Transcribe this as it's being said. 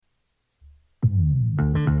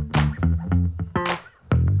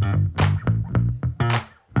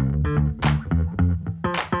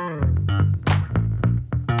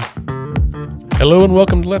Hello and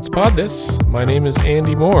welcome to Let's Pod This. My name is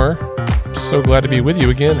Andy Moore. I'm so glad to be with you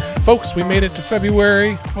again. Folks, we made it to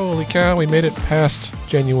February. Holy cow, we made it past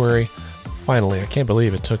January. Finally, I can't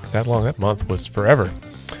believe it took that long. That month was forever.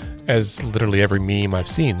 As literally every meme I've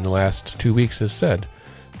seen in the last 2 weeks has said.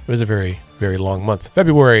 It was a very, very long month.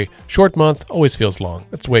 February, short month, always feels long.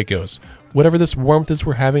 That's the way it goes. Whatever this warmth is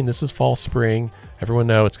we're having, this is fall, spring. Everyone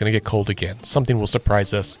know it's going to get cold again. Something will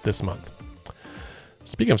surprise us this month.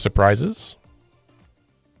 Speaking of surprises,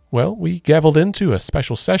 well, we gavelled into a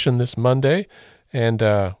special session this Monday, and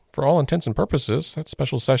for all intents and purposes, that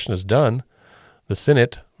special session is done. The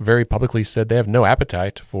Senate very publicly said they have no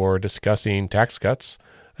appetite for discussing tax cuts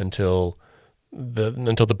until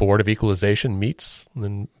the Board of Equalization meets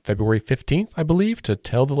on February 15th, I believe, to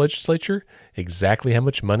tell the legislature exactly how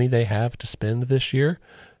much money they have to spend this year,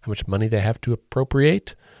 how much money they have to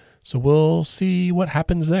appropriate. So we'll see what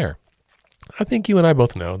happens there. I think you and I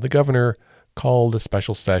both know the governor called a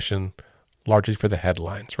special session largely for the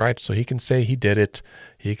headlines, right? So he can say he did it.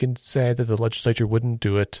 He can say that the legislature wouldn't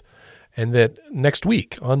do it. And that next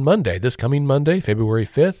week on Monday, this coming Monday, February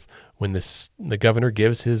 5th, when the governor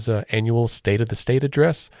gives his annual State of the State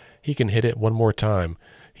address, he can hit it one more time.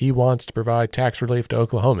 He wants to provide tax relief to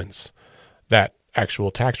Oklahomans. That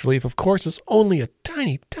actual tax relief, of course, is only a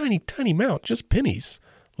tiny, tiny, tiny amount, just pennies,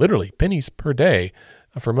 literally pennies per day.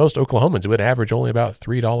 For most Oklahomans, it would average only about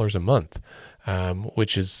 $3 a month,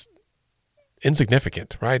 which is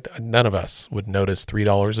insignificant, right? None of us would notice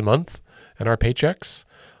 $3 a month in our paychecks.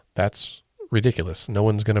 That's ridiculous. No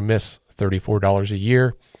one's going to miss $34 a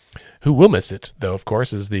year. Who will miss it, though, of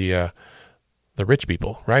course, is the rich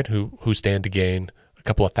people, right? Who stand to gain a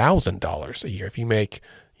couple of $1,000s a year. If you make,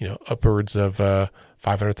 upwards of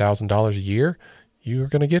 $500,000 a year, you're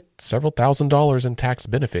going to get several $1,000s in tax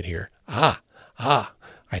benefit here.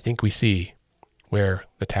 I think we see where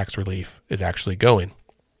the tax relief is actually going.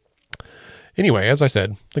 Anyway, as I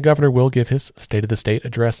said, the governor will give his State of the State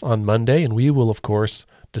address on Monday, and we will, of course,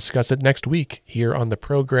 discuss it next week here on the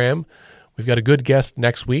program. We've got a good guest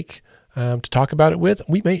next week to talk about it with.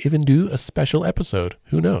 We may even do a special episode.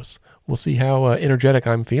 Who knows? We'll see how energetic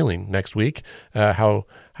I'm feeling next week, how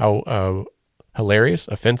hilarious,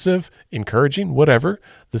 offensive, encouraging, whatever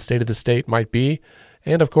the State of the State might be.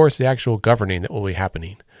 And, of course, the actual governing that will be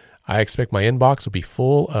happening. I expect my inbox will be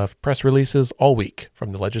full of press releases all week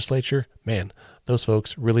from the legislature. Man, those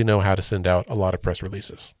folks really know how to send out a lot of press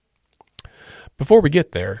releases. Before we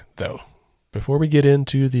get there, though, before we get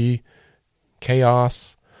into the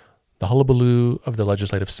chaos, the hullabaloo of the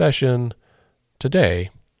legislative session, today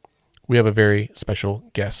we have a very special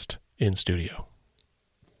guest in studio.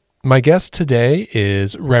 My guest today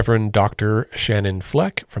is Reverend Dr. Shannon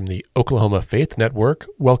Fleck from the Oklahoma Faith Network.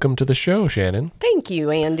 Welcome to the show, Shannon. Thank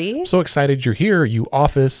you, Andy. I'm so excited you're here. You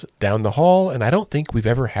office down the hall, and I don't think we've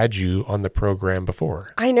ever had you on the program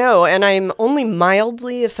before. I know, and I'm only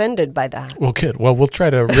mildly offended by that. Well, good. Well, we'll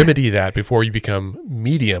try to remedy that before you become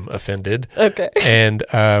medium offended. Okay. And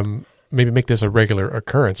maybe make this a regular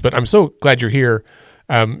occurrence. But I'm so glad you're here.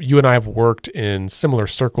 You and I have worked in similar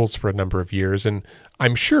circles for a number of years, and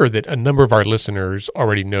I'm sure that a number of our listeners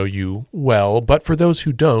already know you well. But for those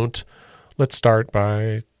who don't, let's start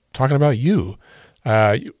by talking about you.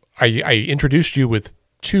 I introduced you with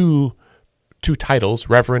two titles,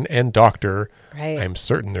 Reverend and Doctor. Right. I'm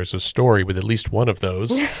certain there's a story with at least one of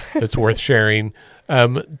those that's worth sharing.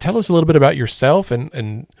 Tell us a little bit about yourself,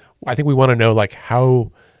 and I think we want to know, like,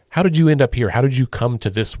 how did you end up here? How did you come to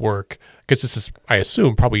this work? Because this is, I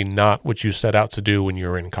assume, probably not what you set out to do when you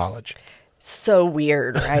were in college. So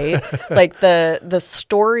weird, right? Like the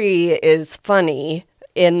story is funny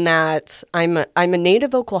in that I'm a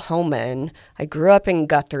native Oklahoman. I grew up in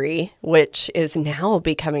Guthrie, which is now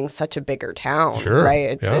becoming such a bigger town, sure,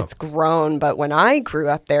 right? It's grown, but when I grew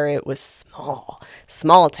up there, it was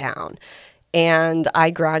small town. And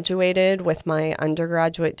I graduated with my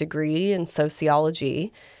undergraduate degree in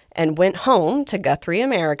sociology and went home to Guthrie,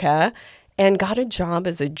 America, and got a job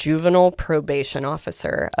as a juvenile probation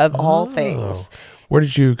officer, of all things. Where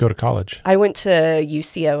did you go to college? I went to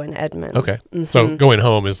UCO in Edmond. Okay. Mm-hmm. So going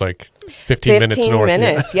home is like 15 minutes north. 15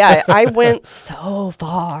 minutes, yeah. I went so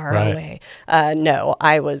far away. No,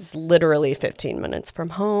 I was literally 15 minutes from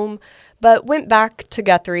home, but went back to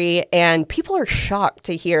Guthrie, and people are shocked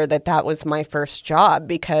to hear that was my first job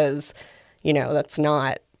because,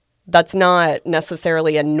 that's not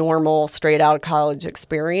necessarily a normal straight out of college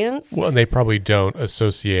experience. Well, and they probably don't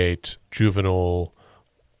associate juvenile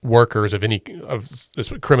workers of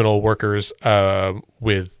criminal workers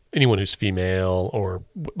with anyone who's female or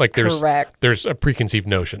like Correct. There's a preconceived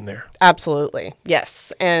notion there. Absolutely.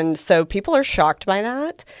 Yes. And so people are shocked by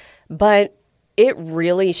that. But it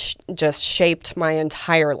really just shaped my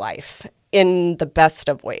entire life in the best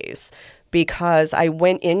of ways, because I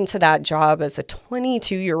went into that job as a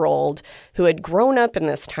 22-year-old who had grown up in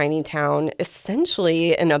this tiny town,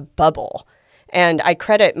 essentially in a bubble. And I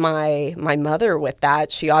credit my mother with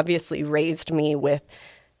that. She obviously raised me with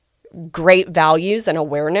great values and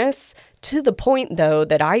awareness, to the point, though,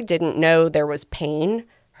 that I didn't know there was pain,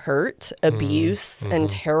 hurt, abuse, and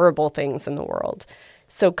terrible things in the world.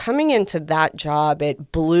 So coming into that job,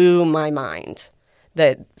 it blew my mind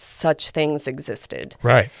that such things existed.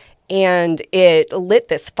 Right. And it lit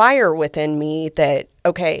this fire within me that,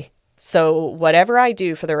 okay, so whatever I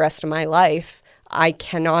do for the rest of my life, I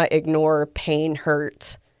cannot ignore pain,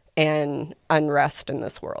 hurt, and unrest in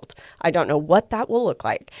this world. I don't know what that will look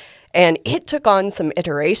like. And it took on some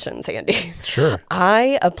iterations, Andy. Sure.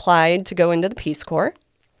 I applied to go into the Peace Corps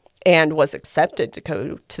and was accepted to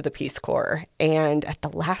go to the Peace Corps. And at the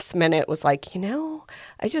last minute was like,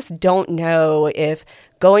 I just don't know if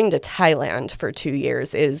going to Thailand for 2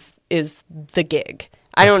 years is the gig.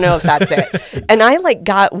 I don't know if that's it. And I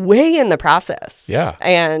got way in the process. Yeah.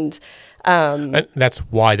 And that's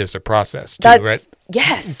why there's a process too, right?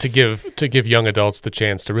 Yes. To give young adults the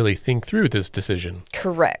chance to really think through this decision.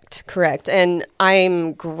 Correct. And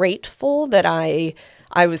I'm grateful that I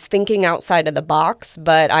was thinking outside of the box,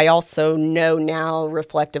 but I also know now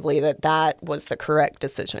reflectively that was the correct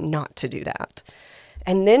decision not to do that.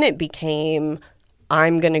 And then it became,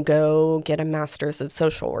 I'm going to go get a master's of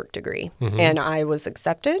social work degree. And I was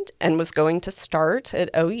accepted and was going to start at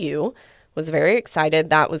OU, was very excited.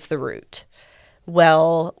 That was the route.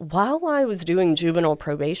 Well, while I was doing juvenile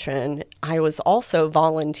probation, I was also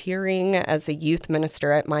volunteering as a youth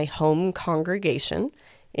minister at my home congregation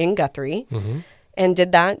in Guthrie, and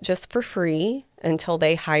did that just for free until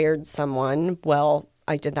they hired someone. Well,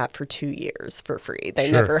 I did that for 2 years for free.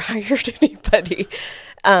 They never hired anybody.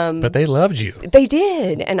 But they loved you. They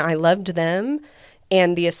did, and I loved them.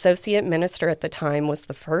 And the associate minister at the time was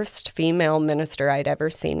the first female minister I'd ever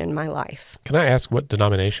seen in my life. Can I ask what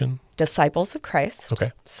denomination? Disciples of Christ.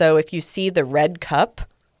 Okay. So if you see the red cup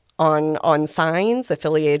on signs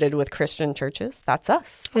affiliated with Christian churches, that's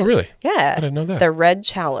us. Oh, really? Yeah. I didn't know that. The red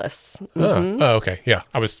chalice. Oh, okay. Yeah.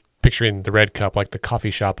 I was picturing the red cup like the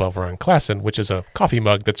coffee shop over on Classen, which is a coffee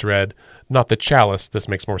mug that's red, not the chalice. This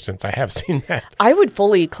makes more sense. I have seen that. I would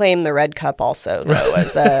fully claim the red cup also, though,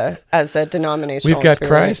 as a denominational We've got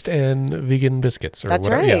experience. Christ and vegan biscuits. Or That's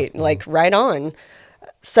whatever. right. Yeah. Right on.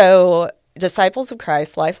 So Disciples of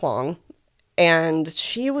Christ, lifelong. And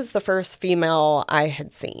she was the first female I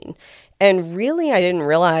had seen. And really, I didn't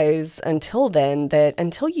realize until then that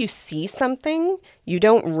until you see something, you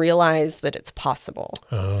don't realize that it's possible.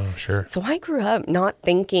 Oh, sure. So I grew up not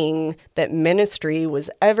thinking that ministry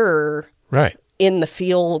was ever Right. in the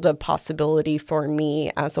field of possibility for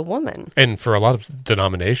me as a woman. And for a lot of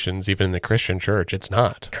denominations, even in the Christian church, it's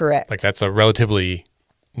not. Correct. Like that's a relatively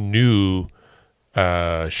new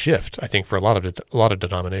shift, I think, for a lot of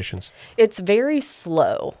denominations. It's very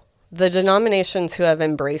slow. The denominations who have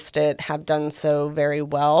embraced it have done so very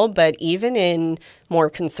well, but even in more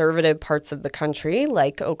conservative parts of the country,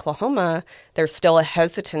 like Oklahoma, there's still a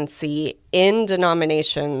hesitancy in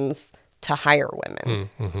denominations to hire women,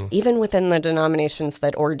 even within the denominations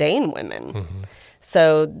that ordain women.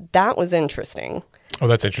 So that was interesting. Oh,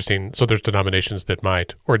 that's interesting. So there's denominations that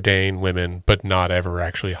might ordain women, but not ever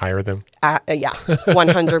actually hire them. Yeah,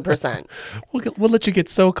 100%. We'll let you get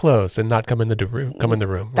so close and not come in the room.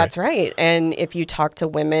 Right? That's right. And if you talk to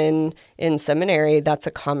women in seminary, that's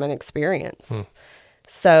a common experience.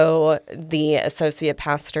 So the associate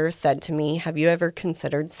pastor said to me, "Have you ever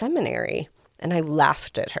considered seminary?" And I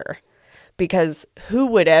laughed at her, because who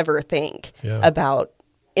would ever think about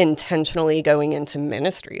intentionally going into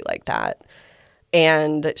ministry like that?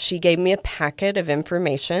 And she gave me a packet of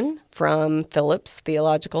information from Phillips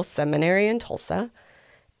Theological Seminary in Tulsa,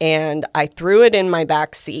 and I threw it in my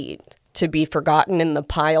back seat to be forgotten in the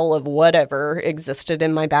pile of whatever existed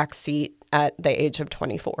in my back seat at the age of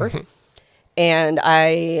 24. And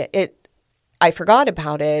I forgot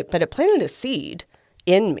about it, but it planted a seed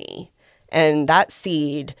in me, and that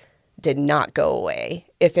seed did not go away.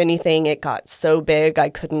 If anything, it got so big I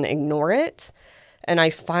couldn't ignore it. And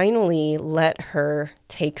I finally let her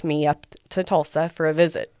take me up to Tulsa for a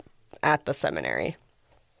visit at the seminary.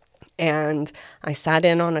 And I sat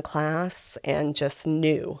in on a class and just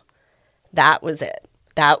knew that was it.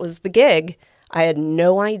 That was the gig. I had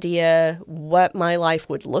no idea what my life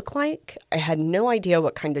would look like. I had no idea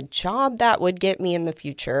what kind of job that would get me in the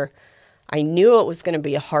future. I knew it was going to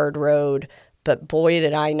be a hard road, but boy,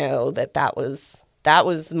 did I know that was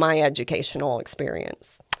my educational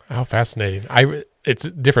experience. How fascinating. It's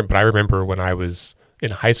different, but I remember when I was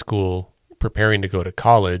in high school preparing to go to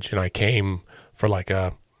college, and I came for like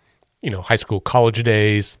a, high school college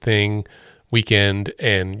days thing weekend,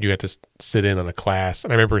 and you had to sit in on a class.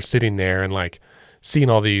 And I remember sitting there and like seeing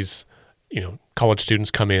all these, college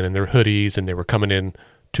students come in their hoodies, and they were coming in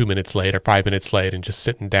 2 minutes late or 5 minutes late and just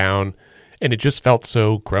sitting down. And it just felt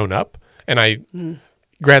so grown up. And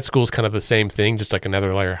grad school is kind of the same thing, just like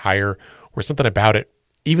another layer higher, where something about it,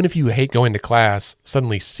 even if you hate going to class,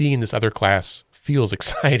 suddenly seeing this other class feels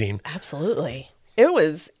exciting. Absolutely. It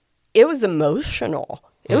was emotional.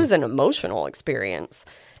 It was an emotional experience.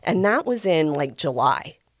 And that was in like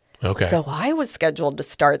July. Okay. So I was scheduled to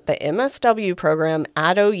start the MSW program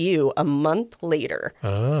at OU a month later.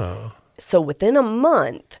 Oh. So within a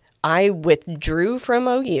month, I withdrew from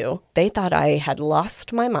OU. They thought I had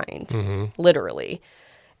lost my mind, literally.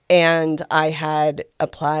 And I had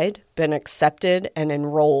applied, been accepted, and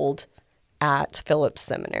enrolled at Phillips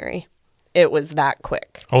Seminary. It was that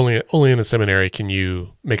quick. Only in a seminary can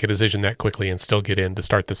you make a decision that quickly and still get in to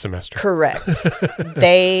start the semester. Correct.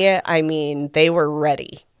 They were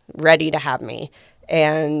ready to have me.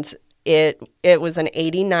 And it was an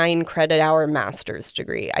 89 credit hour master's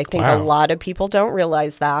degree. I think a lot of people don't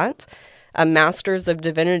realize that. A Master's of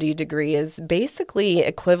Divinity degree is basically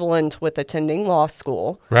equivalent with attending law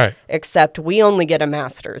school. Right. Except we only get a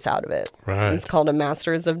master's out of it. Right. It's called a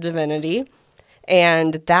Master's of Divinity.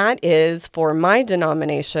 And that is for my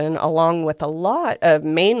denomination, along with a lot of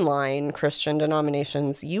mainline Christian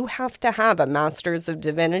denominations, you have to have a Master's of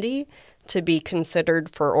Divinity to be considered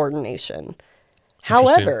for ordination.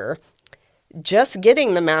 However, just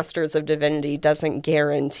getting the Master's of Divinity doesn't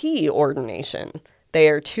guarantee ordination. They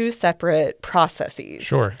are two separate processes.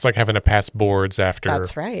 Sure. It's like having to pass boards after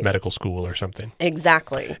That's right. medical school or something.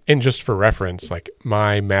 Exactly. And just for reference, like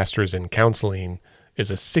my master's in counseling is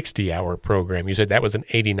a 60-hour program. You said that was an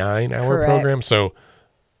 89-hour program, so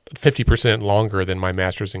 50% longer than my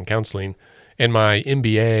master's in counseling. And my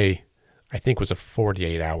MBA, I think, was a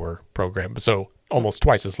 48-hour program, so almost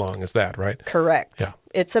twice as long as that, right? Correct. Yeah.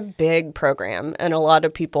 It's a big program, and a lot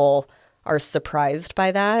of people are surprised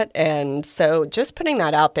by that. And so just putting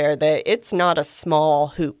that out there, that it's not a small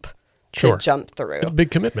hoop to jump through. It's a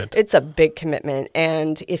big commitment. It's a big commitment.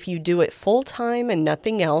 And if you do it full time and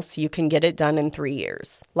nothing else, you can get it done in 3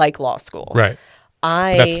 years, like law school. Right.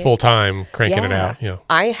 But that's full time cranking it out. Yeah.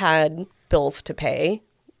 I had bills to pay.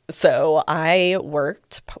 So I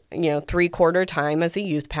worked, 3/4 time as a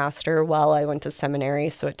youth pastor while I went to seminary.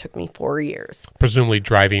 So it took me 4 years. Presumably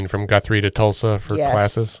driving from Guthrie to Tulsa for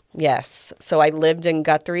classes? Yes. So I lived in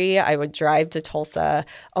Guthrie. I would drive to Tulsa.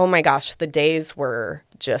 Oh my gosh, the days were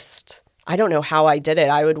just, I don't know how I did it.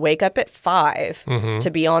 I would wake up at 5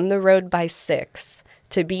 to be on the road by 6,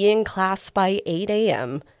 to be in class by 8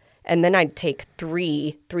 a.m. And then I'd take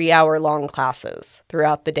 3-hour-long classes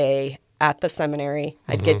throughout the day at the seminary.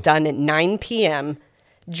 I'd get done at 9 p.m.,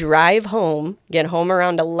 drive home, get home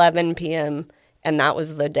around 11 p.m., and that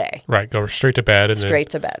was the day. Right, go straight to bed.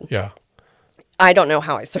 Straight to bed. Yeah. I don't know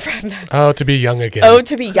how I survived that. Oh, to be young again. Oh,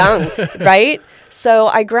 to be young, right? So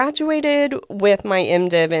I graduated with my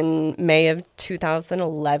MDiv in May of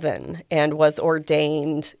 2011 and was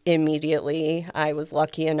ordained immediately. I was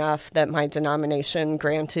lucky enough that my denomination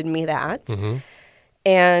granted me that.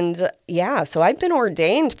 And so I've been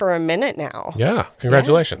ordained for a minute now. Yeah,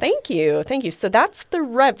 congratulations. Yeah, thank you. So that's the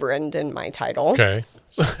Reverend in my title. Okay.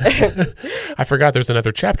 I forgot there's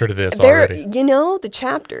another chapter to this already. The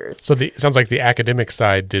chapters. So it sounds like the academic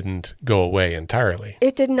side didn't go away entirely.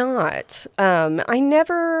 It did not.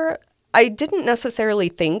 I didn't necessarily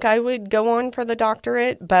think I would go on for the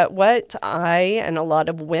doctorate, but what I and a lot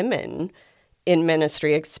of women in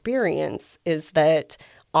ministry experience is that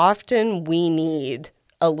often we need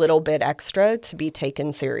a little bit extra to be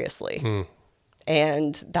taken seriously.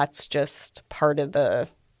 And that's just part of the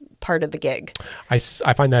gig. I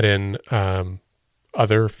find that in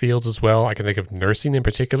other fields as well. I can think of nursing in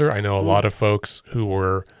particular. I know a lot of folks who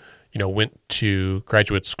were, went to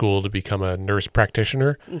graduate school to become a nurse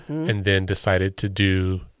practitioner and then decided to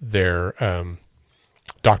do their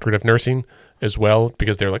doctorate of nursing as well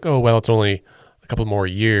because they're like, oh, well, it's only a couple more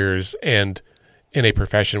years. And in a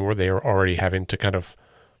profession where they are already having to kind of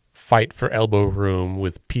fight for elbow room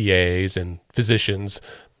with PAs and physicians,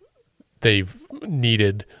 they've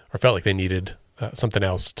needed or felt like they needed something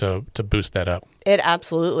else to boost that up. It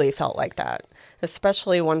absolutely felt like that,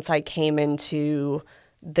 especially once I came into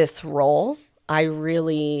this role. I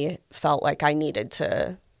really felt like I needed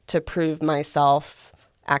to prove myself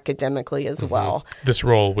academically as well. This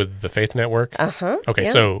role with the Faith Network? Okay,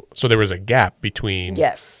 yeah. so there was a gap between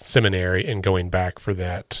Yes. seminary and going back for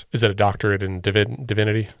that. Is it a doctorate in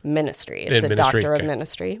divinity? Ministry. It's In a ministry, doctor okay. of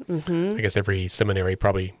ministry. I guess every seminary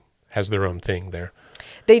probably has their own thing there.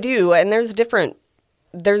 They do, and there's different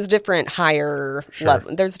higher Sure.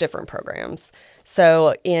 level, there's different programs.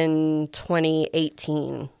 So in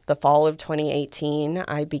 2018, the fall of 2018,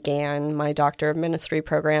 I began my Doctor of Ministry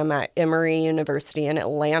program at Emory University in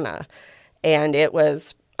Atlanta. And it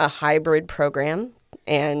was a hybrid program,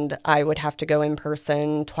 and I would have to go in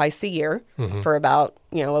person twice a year for about,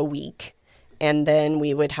 a week. And then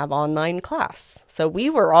we would have online class. So we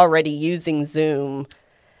were already using Zoom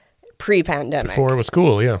pre-pandemic. Before it was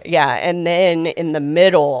cool, yeah. Yeah, and then in the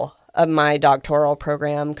middle of my doctoral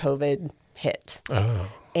program, COVID hit. Oh,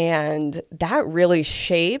 And that really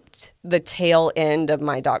shaped the tail end of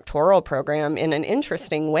my doctoral program in an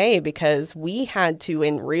interesting way, because we had to,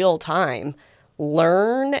 in real time,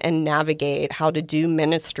 learn and navigate how to do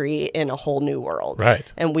ministry in a whole new world.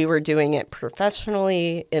 right. And we were doing it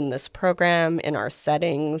professionally in this program, in our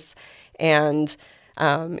settings. And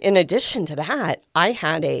in addition to that, I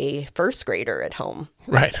had a first grader at home.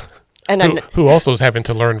 Right. And Who also is having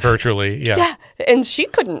to learn virtually. Yeah. yeah, and she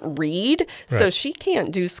couldn't read, so Right. she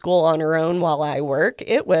can't do school on her own while I work.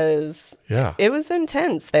 It was Yeah.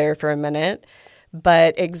 intense there for a minute,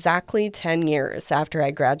 but exactly 10 years after I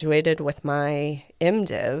graduated with my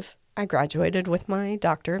MDiv, I graduated with my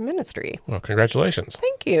Doctor of Ministry. Well, congratulations.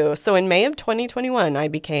 Thank you. So in May of 2021, I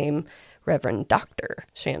became Reverend Dr.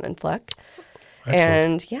 Shannon Fleck. Excellent.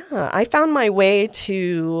 And yeah, I found my way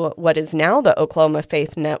to what is now the Oklahoma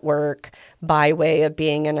Faith Network by way of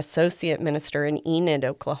being an associate minister in Enid,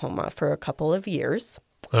 Oklahoma for a couple of years.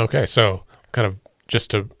 Okay, so kind of just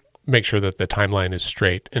to make sure that the timeline is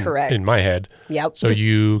straight Correct. in my head. Yep. So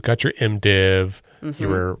you got your MDiv. You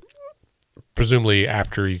were presumably,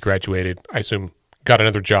 after you graduated, I assume, got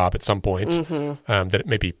another job at some point that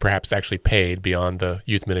maybe perhaps actually paid beyond the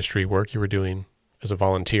youth ministry work you were doing as a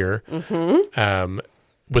volunteer.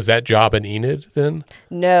 Was that job in Enid then?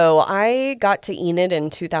 No, I got to Enid in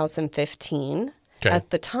 2015. Okay.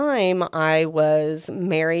 At the time, I was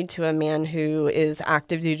married to a man who is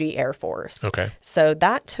active duty Air Force. Okay. So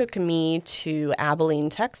that took me to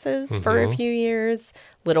Abilene, Texas for a few years,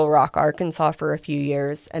 Little Rock, Arkansas for a few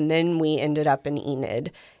years, and then we ended up in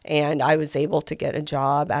Enid. And I was able to get a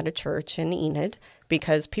job at a church in Enid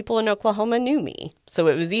because people in Oklahoma knew me. So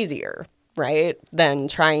it was easier, right, than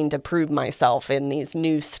trying to prove myself in these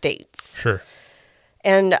new states. Sure.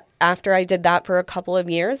 And after I did that for a couple of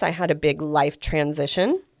years, I had a big life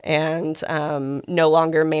transition and no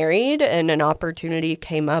longer married. And an opportunity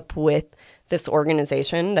came up with this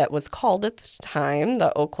organization that was called at the time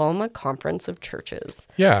the Oklahoma Conference of Churches.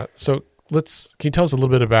 Yeah. So can you tell us a little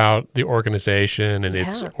bit about the organization and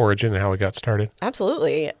its Yeah. origin and how it got started?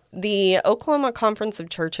 Absolutely. The Oklahoma Conference of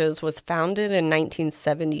Churches was founded in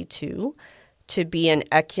 1972 to be an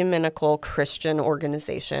ecumenical Christian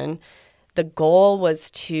organization. The goal was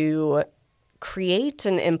to create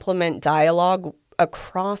and implement dialogue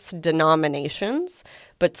across denominations,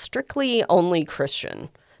 but strictly only Christian.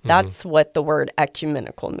 That's what the word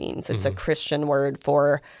ecumenical means. It's a Christian word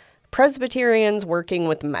for Presbyterians working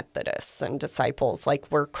with Methodists and disciples, like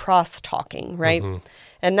we're cross-talking, right?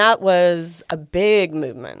 And that was a big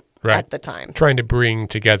movement at the time. Trying to bring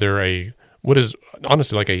together what is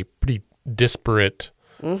honestly like a pretty disparate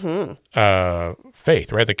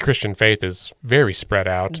faith, right? The Christian faith is very spread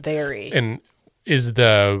out. Very. And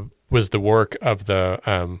was the work of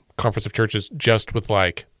the Conference of Churches just with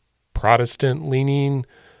like Protestant leaning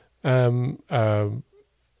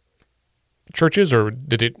churches, or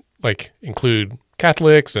did it like include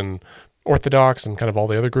Catholics and Orthodox and kind of all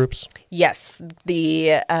the other groups? Yes,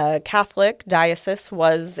 the Catholic diocese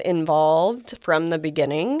was involved from the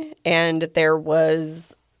beginning, and there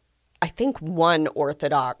was, I think, one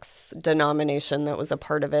Orthodox denomination that was a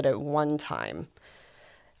part of it at one time.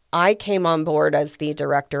 I came on board as the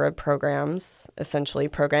director of programs, essentially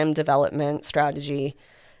program development strategy,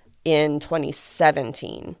 in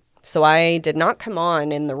 2017. So I did not come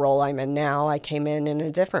on in the role I'm in now. I came in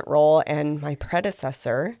a different role, and my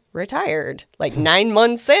predecessor retired like 9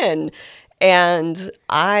 months in. And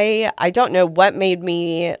I don't know what made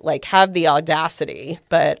me like have the audacity,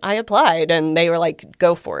 but I applied and they were like,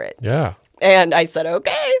 go for it. Yeah. And I said,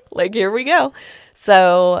 okay, like, here we go.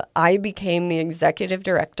 So I became the executive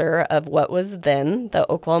director of what was then the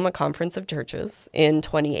Oklahoma Conference of Churches in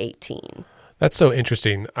 2018. That's so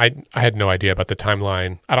interesting. I had no idea about the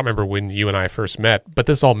timeline. I don't remember when you and I first met, but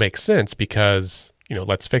this all makes sense because,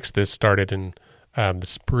 Let's Fix This started in the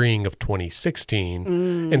spring of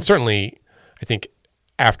 2016. And certainly, I think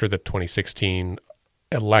after the 2016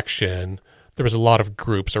 election, there was a lot of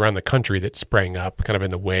groups around the country that sprang up kind of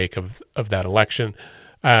in the wake of that election.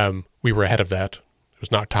 We were ahead of that. It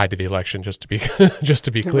was not tied to the election, just to be just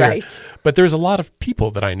to be clear. Right. But there's a lot of people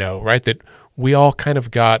that I know, right, that we all kind of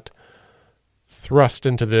got thrust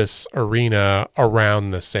into this arena around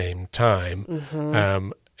the same time.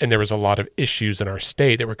 And there was a lot of issues in our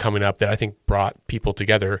state that were coming up that I think brought people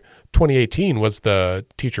together. 2018 was the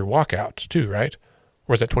teacher walkout too, right?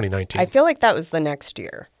 Or was that 2019? I feel like that was the next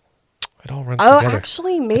year. It all runs together. Oh,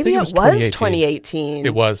 actually, maybe it was 2018.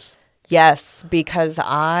 It was. Yes, because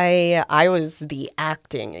I was the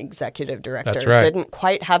acting executive director. That's right. Didn't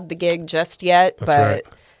quite have the gig just yet, That's but right.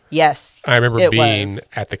 yes, I remember being was.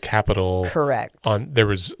 at the Capitol. Correct. There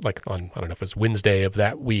was I don't know if it was Wednesday of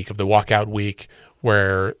that week, of the walkout week,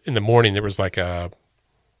 where in the morning there was like a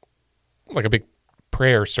big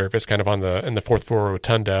prayer service kind of in the fourth floor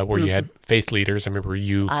rotunda where you had faith leaders. I remember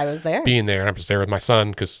I was there. being there, and I was there with my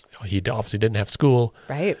son because he obviously didn't have school.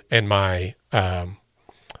 Right. And my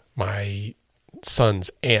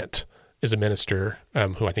son's aunt is a minister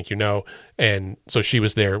who I think you know. And so she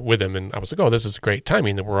was there with him, and I was like, oh, this is great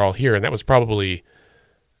timing that we're all here. And that was probably,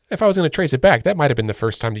 if I was going to trace it back, that might have been the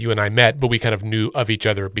first time that you and I met, but we kind of knew of each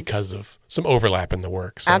other because of some overlap in the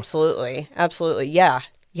work. So. Absolutely. Yeah.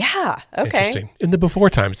 Okay. Interesting. In the before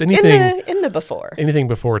times, anything in the before. Anything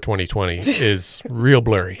before 2020 is real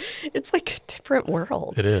blurry. It's like a different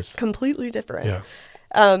world. It is. Completely different.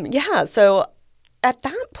 Yeah. So at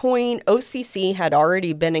that point, OCC had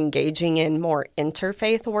already been engaging in more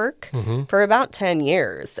interfaith work for about 10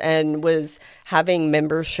 years and was having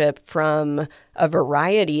membership from a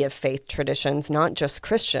variety of faith traditions, not just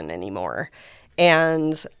Christian anymore.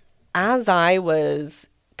 And as I was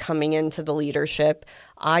coming into the leadership,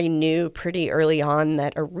 I knew pretty early on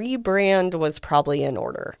that a rebrand was probably in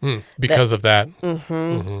order. Because of that.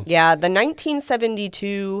 Yeah, the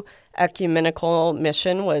 1972 ecumenical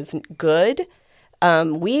mission was good.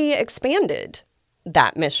 We expanded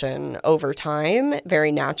that mission over time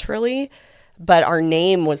very naturally, but our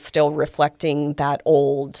name was still reflecting that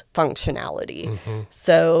old functionality.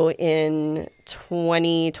 So in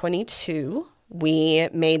 2022, we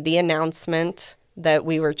made the announcement that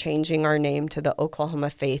we were changing our name to the Oklahoma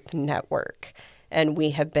Faith Network. And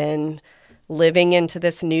we have been living into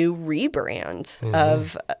this new rebrand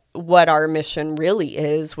of what our mission really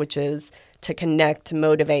is, which is to connect,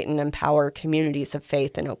 motivate, and empower communities of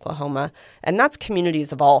faith in Oklahoma. And that's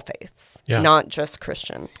communities of all faiths, not just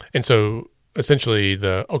Christian. And so essentially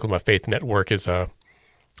the Oklahoma Faith Network is a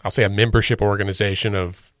membership organization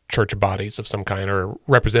of church bodies of some kind, or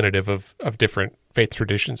representative of different faith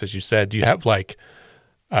traditions, as you said. Do you have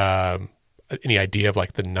any idea of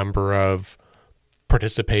the number of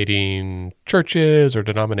participating churches or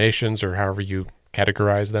denominations, or however you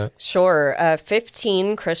categorize that? Sure.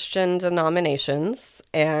 15 Christian denominations,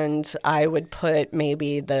 and I would put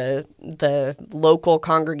maybe the local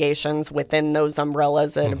congregations within those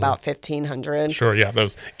umbrellas at about 1,500. Sure, yeah.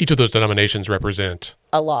 Each of those denominations represent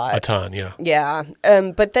a lot. A ton, yeah. Yeah.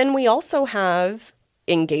 But then we also have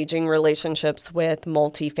engaging relationships with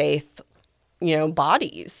multi-faith,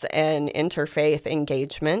 bodies and interfaith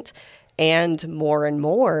engagement. And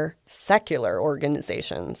more secular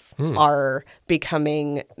organizations are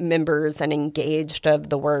becoming members and engaged of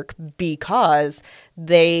the work because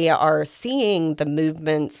they are seeing the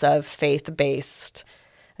movements of faith-based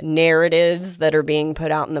narratives that are being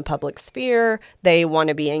put out in the public sphere. They want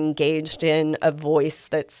to be engaged in a voice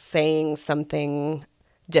that's saying something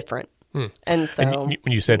different. And so,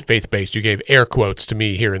 when you said faith-based, you gave air quotes to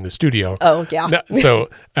me here in the studio. Oh, yeah. Now, so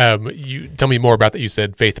you tell me more about that. You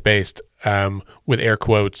said faith-based with air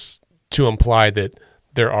quotes to imply that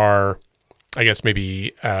there are, I guess,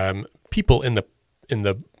 maybe people in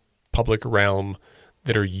the public realm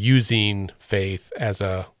that are using faith as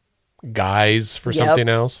a guise for something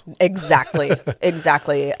else. Exactly.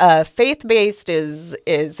 Faith-based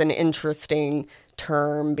is an interesting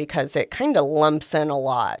term because it kind of lumps in a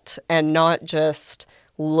lot, and not just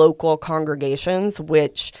local congregations,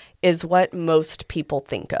 which is what most people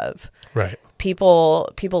think of. Right.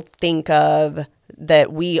 People think of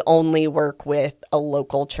that we only work with a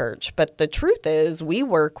local church, but the truth is we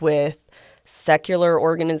work with secular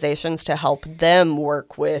organizations to help them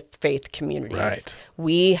work with faith communities. Right.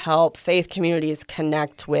 We help faith communities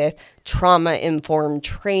connect with trauma-informed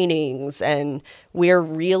trainings, and we're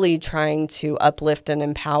really trying to uplift and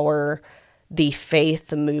empower the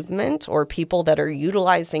faith movement, or people that are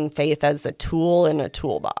utilizing faith as a tool in a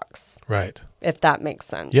toolbox. Right. If that makes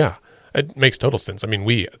sense. Yeah. It makes total sense. I mean,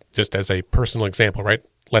 we, just as a personal example, right?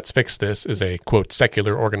 Let's Fix This is a, quote,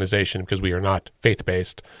 secular organization because we are not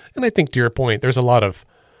faith-based. And I think to your point, there's a lot of,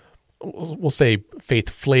 we'll say,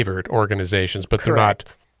 faith-flavored organizations, but they're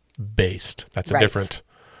not based. That's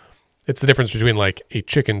it's the difference between like a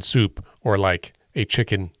chicken soup or like a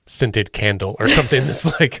chicken scented candle or something that's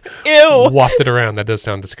like Ew. Wafted around. That does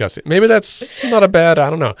sound disgusting. Maybe that's not a bad, I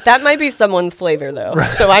don't know. That might be someone's flavor though.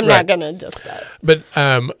 Right. So I'm not going to diss that. But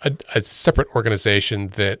a separate organization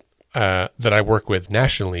that I work with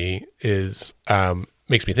nationally is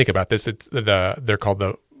makes me think about this. It's they're called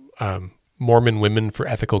the Mormon Women for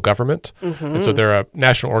Ethical Government. Mm-hmm. And so they're a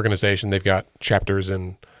national organization. They've got chapters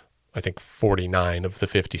in, I think, 49 of the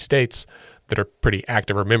 50 states that are pretty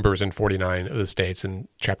active, or members in 49 of the states and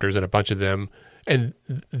chapters in a bunch of them. And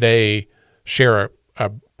they share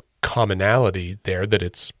a commonality there that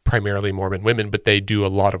it's primarily Mormon women, but they do a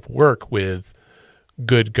lot of work with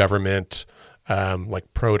good government,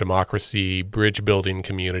 like pro-democracy, bridge-building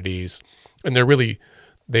communities. And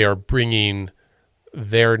they are bringing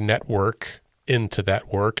their network into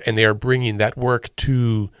that work, and they are bringing that work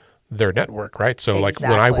to their network, right? So like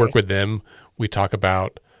when I work with them, we talk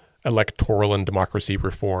about electoral and democracy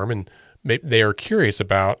reform, and they are curious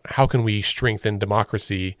about how can we strengthen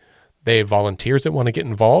democracy. They have volunteers that want to get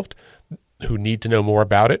involved, who need to know more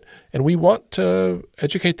about it, and we want to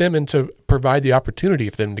educate them and to provide the opportunity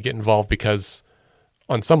for them to get involved, because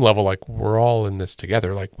on some level, like, we're all in this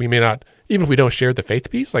together. Like, we may not, even if we don't share the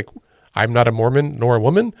faith piece, like, I'm not a Mormon nor a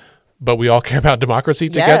woman, but we all care about democracy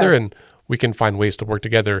together, and we can find ways to work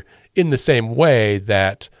together in the same way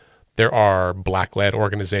that there are Black-led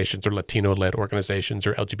organizations or Latino-led organizations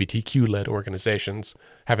or LGBTQ-led organizations.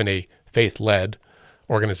 Having a faith-led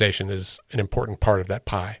organization is an important part of that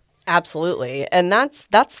pie. Absolutely. And that's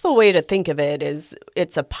the way to think of it. Is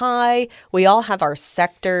it's a pie. We all have our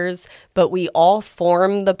sectors, but we all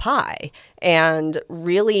form the pie. And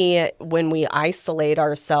really, when we isolate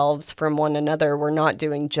ourselves from one another, we're not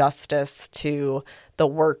doing justice to the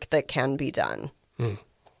work that can be done.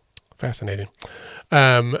 Fascinating.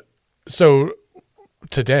 So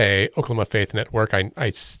today, Oklahoma Faith Network,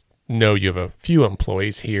 I know you have a few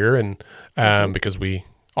employees here, and because we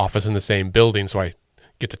office in the same building, so I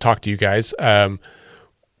get to talk to you guys.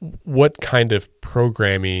 What kind of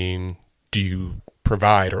programming do you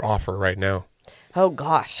provide or offer right now? Oh,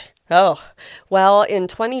 gosh. Oh, well, in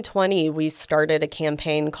 2020, we started a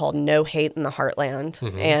campaign called No Hate in the Heartland,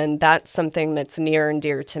 and that's something that's near and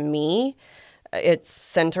dear to me. It's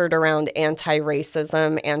centered around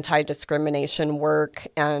anti-racism, anti-discrimination work,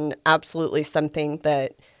 and absolutely something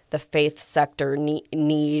that the faith sector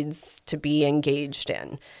needs to be engaged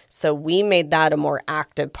in. So we made that a more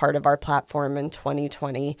active part of our platform in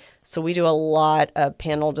 2020. So we do a lot of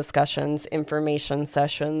panel discussions, information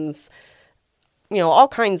sessions, all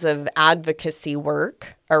kinds of advocacy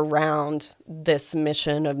work around this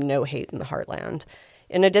mission of No Hate in the Heartland.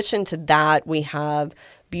 In addition to that, we have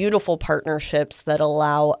beautiful partnerships that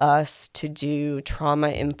allow us to do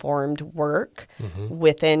trauma-informed work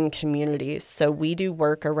within communities. So we do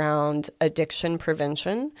work around addiction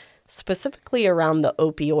prevention, specifically around the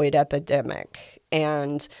opioid epidemic,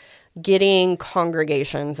 and getting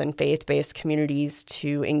congregations and faith-based communities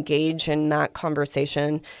to engage in that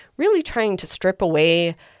conversation, really trying to strip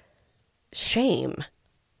away shame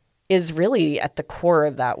is really at the core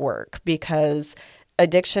of that work, because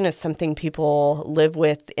addiction is something people live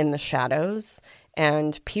with in the shadows,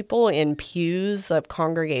 and people in pews of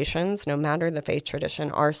congregations, no matter the faith tradition,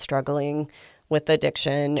 are struggling with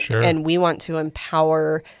addiction. Sure. And we want to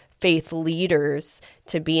empower faith leaders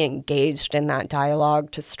to be engaged in that dialogue,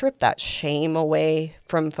 to strip that shame away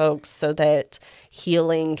from folks so that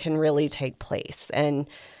healing can really take place. And,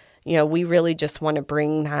 we really just want to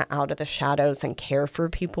bring that out of the shadows and care for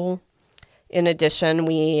people. In addition,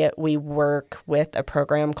 we work with a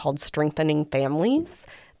program called Strengthening Families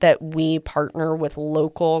that we partner with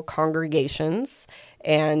local congregations,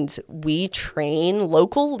 and we train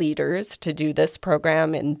local leaders to do this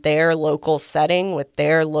program in their local setting with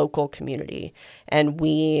their local community. And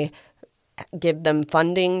we give them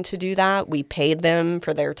funding to do that. We pay them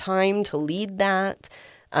for their time to lead that.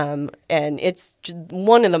 And it's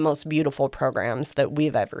one of the most beautiful programs that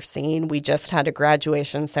we've ever seen. We just had a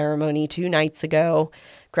graduation ceremony 2 nights ago,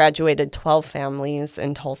 graduated 12 families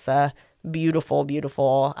in Tulsa. Beautiful,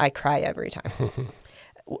 beautiful. I cry every time.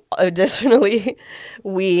 Additionally,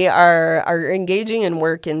 we are engaging in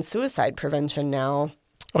work in suicide prevention now.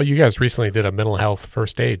 Oh, you guys recently did a mental health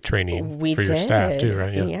first aid training for your staff too,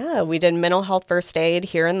 right? Yeah, we did mental health first aid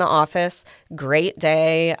here in the office. Great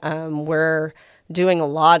day. We're doing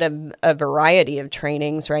a variety of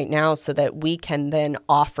trainings right now so that we can then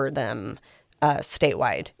offer them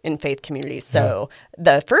statewide in faith communities. So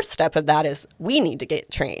the first step of that is we need to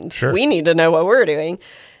get trained. Sure. We need to know what we're doing.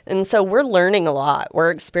 And so we're learning a lot.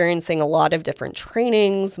 We're experiencing a lot of different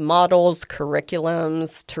trainings, models,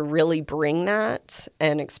 curriculums to really bring that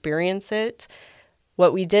and experience it.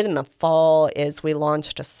 What we did in the fall is we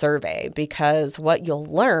launched a survey, because what you'll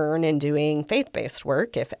learn in doing faith-based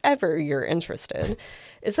work, if ever you're interested,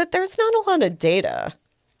 is that there's not a lot of data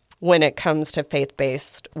when it comes to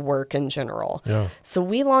faith-based work in general. Yeah. So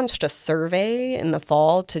we launched a survey in the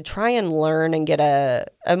fall to try and learn and get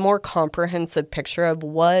a more comprehensive picture of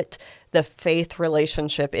what the faith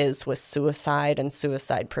relationship is with suicide and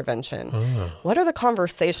suicide prevention. What are the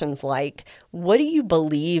conversations like? What do you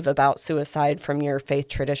believe about suicide from your faith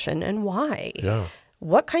tradition, and why? Yeah.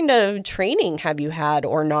 What kind of training have you had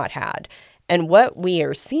or not had? And what we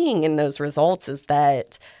are seeing in those results is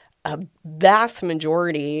that a vast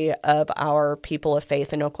majority of our people of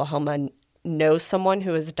faith in Oklahoma know someone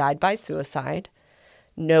who has died by suicide,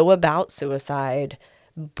 know about suicide,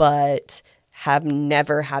 but have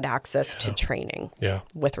never had access to training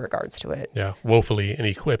with regards to it. Yeah, woefully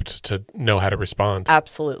inequipped to know how to respond.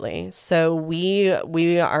 Absolutely. So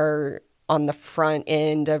we are on the front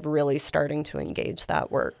end of really starting to engage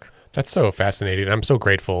that work. That's so fascinating. I'm so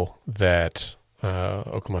grateful that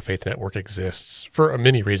Oklahoma Faith Network exists for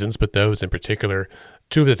many reasons, but those in particular.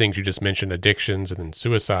 Two of the things you just mentioned, addictions and then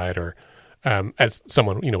suicide, or as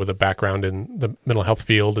someone with a background in the mental health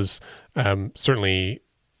field, is certainly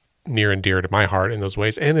near and dear to my heart in those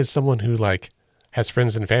ways, and as someone who has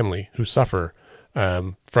friends and family who suffer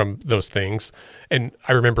from those things. And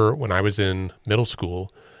I remember when I was in middle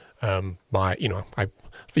school, I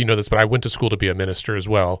this, but I went to school to be a minister as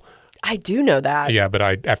well. I do know that. Yeah,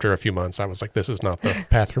 but after a few months, I was like, this is not the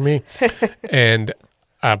path for me. And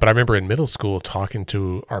but I remember in middle school talking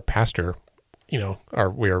to our pastor. We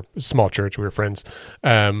are a small church. We were friends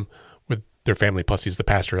with their family. Plus, he's the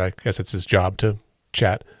pastor. I guess it's his job to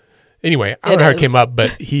chat. Anyway, I don't know how it came up,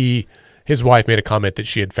 but his wife made a comment that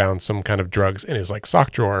she had found some kind of drugs in his sock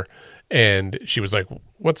drawer, and she was like,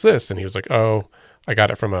 "What's this?" And he was like, "Oh, I got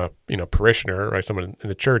it from a parishioner or someone in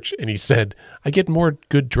the church." And he said, "I get more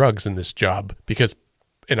good drugs in this job because,"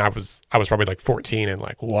 and I was probably 14 and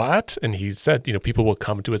what? And he said, people will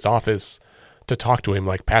come to his office to talk to him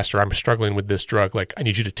 "Pastor, I'm struggling with this drug. I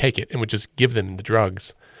need you to take it," and would just give them the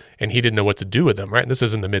drugs. And he didn't know what to do with them, right? And this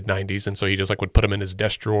is in the mid-90s. And so he just would put them in his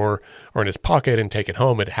desk drawer or in his pocket and take it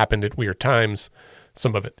home. It happened at weird times.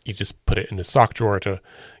 Some of it, he just put it in his sock drawer to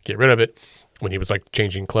get rid of it when he was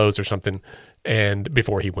changing clothes or something. And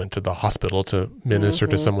before he went to the hospital to minister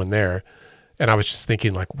to someone there. And I was just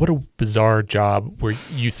thinking what a bizarre job where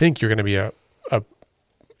you think you're going to be a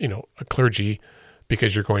clergy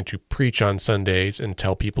because you're going to preach on Sundays and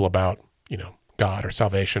tell people about, God or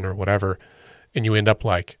salvation or whatever. And you end up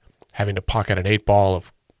having to pocket an 8-ball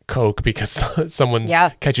of Coke because someone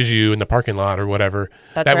catches you in the parking lot or whatever.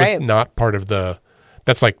 That was not part of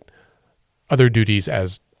that's other duties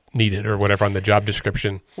as needed or whatever on the job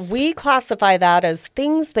description. We classify that as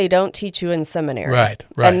things they don't teach you in seminary. Right.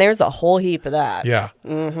 And there's a whole heap of that. Yeah.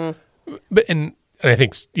 Mm-hmm. But, and I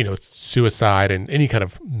think, suicide and any kind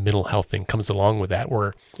of mental health thing comes along with that,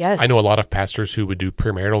 where I know a lot of pastors who would do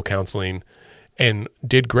premarital counseling and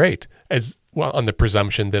did great, as well, on the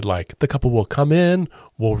presumption that the couple will come in,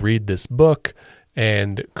 we'll read this book,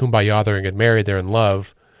 and kumbaya, they're going to get married, they're in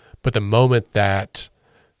love. But the moment that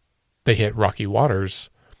they hit rocky waters,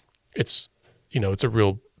 it's a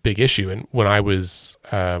real big issue. And when I was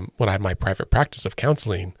when I had my private practice of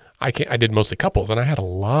counseling, I did mostly couples, and I had a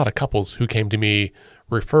lot of couples who came to me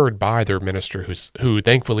referred by their minister, who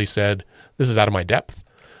thankfully said, "This is out of my depth."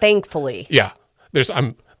 Thankfully, yeah. There's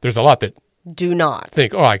a lot that do not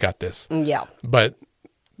think, "Oh, I got this." Yeah, but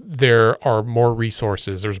there are more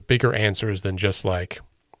resources. There's bigger answers than just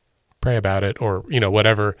pray about it or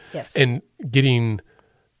whatever. Yes, and getting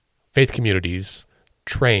faith communities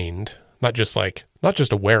trained, not just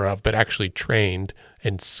aware of, but actually trained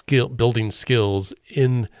and building skills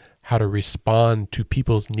in how to respond to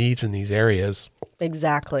people's needs in these areas.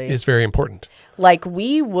 Exactly. Is very important.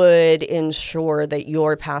 We would ensure that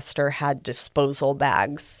your pastor had disposal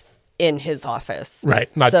bags in his office. Right.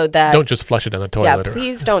 Don't just flush it in the toilet. Yeah,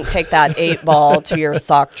 please don't take that 8-ball to your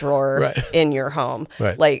sock drawer in your home.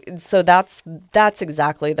 Right. So that's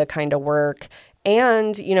exactly the kind of work.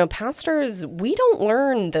 And, pastors, we don't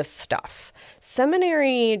learn this stuff.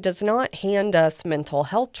 Seminary does not hand us mental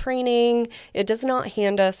health training. It does not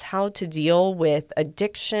hand us how to deal with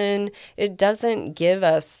addiction. It doesn't give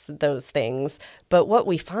us those things. But what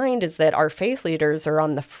we find is that our faith leaders are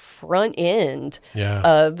on the front end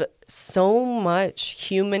of so much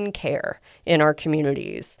human care in our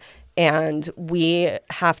communities. And we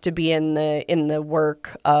have to be in the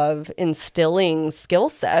work of instilling skill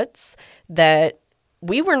sets that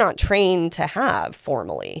we were not trained to have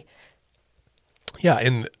formally. Yeah,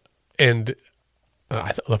 and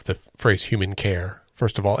I love the phrase "human care"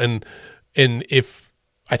 first of all, and if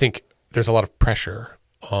I think there's a lot of pressure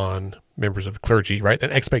on members of the clergy, right?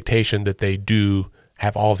 An expectation that they do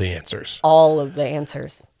have all the answers,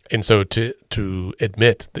 and so to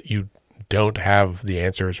admit that you don't have the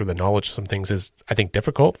answers or the knowledge of some things is, I think,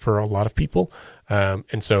 difficult for a lot of people,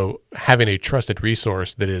 and so having a trusted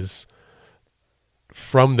resource that is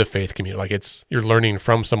from the faith community, like you're learning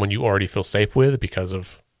from someone you already feel safe with because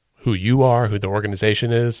of who you are, who the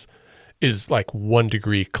organization is like 1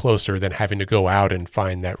 degree closer than having to go out and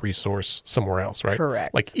find that resource somewhere else, right?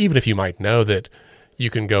 Correct. Like even if you might know that you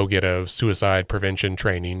can go get a suicide prevention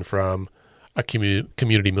training from a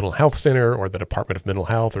community mental health center or the Department of Mental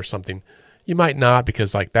Health or something, you might not,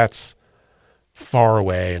 because like that's far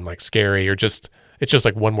away and like scary, or it's just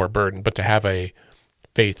like one more burden. But to have a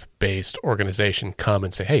faith-based organization come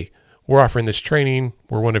and say, hey, we're offering this training,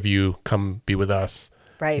 we're one of you, come be with us,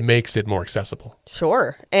 right, makes it more accessible.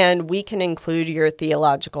 Sure. And we can include your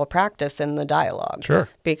theological practice in the dialogue. Sure.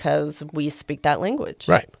 Because we speak that language.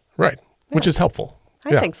 Right. Yeah. Which is helpful.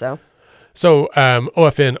 I think so. So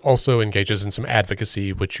OFN also engages in some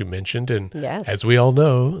advocacy, which you mentioned. And as we all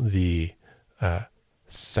know, the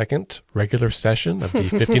second regular session of the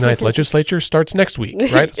 59th legislature starts next week,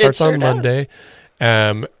 right? It starts on Monday.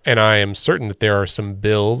 And I am certain that there are some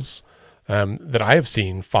bills that I have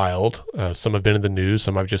seen filed. Some have been in the news.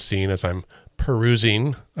 Some I've just seen as I'm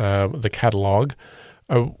perusing the catalog.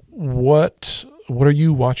 What are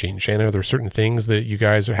you watching, Shannon? Are there certain things that you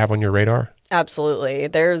guys have on your radar? Absolutely.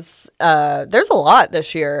 There's a lot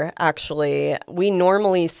this year, actually. We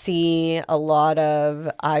normally see a lot of,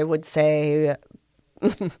 I would say,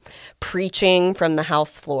 preaching from the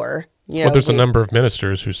House floor. There's a number of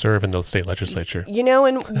ministers who serve in the state legislature.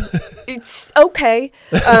 And it's okay.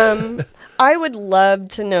 I would love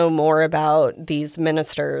to know more about these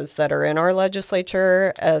ministers that are in our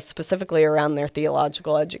legislature, specifically around their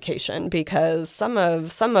theological education, because some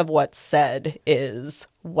of what's said is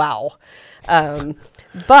wow.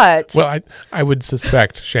 But I would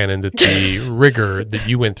suspect, Shannon, that the rigor that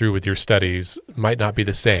you went through with your studies might not be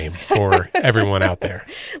the same for everyone out there.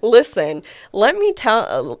 Listen, let me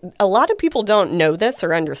tell, a lot of people don't know this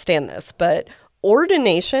or understand this, but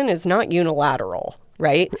ordination is not unilateral,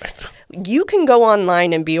 right? You can go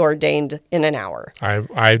online and be ordained in an hour.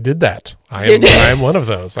 I did that. I am one of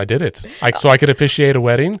those. I did it. So I could officiate a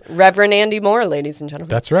wedding. Reverend Andy Moore, ladies and gentlemen.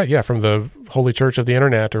 That's right. Yeah, from the Holy Church of the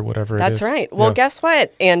Internet or whatever it is. That's right. Well, guess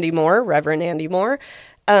what, Andy Moore, Reverend Andy Moore?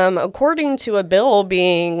 According to a bill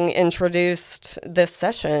being introduced this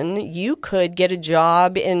session, you could get a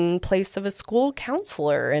job in place of a school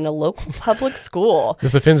counselor in a local public school.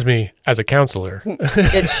 This offends me as a counselor.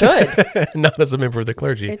 It should. Not as a member of the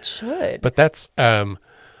clergy. It should. But that's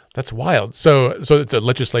wild. So it's a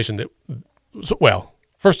legislation that,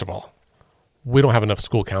 first of all, we don't have enough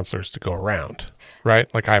school counselors to go around,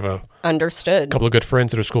 right? Like I have a couple of good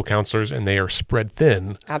friends that are school counselors, and they are spread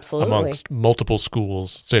thin amongst multiple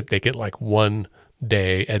schools. So they get like 1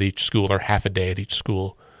 day at each school or half a day at each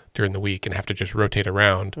school during the week and have to just rotate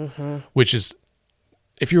around, which is,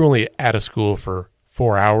 if you're only at a school for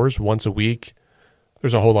 4 hours once a week,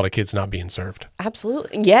 there's a whole lot of kids not being served.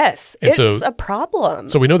 Absolutely. Yes. And it's a problem.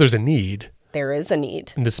 So we know there's a need. There is a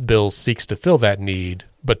need. And this bill seeks to fill that need,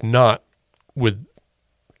 but not with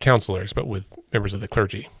counselors, but with members of the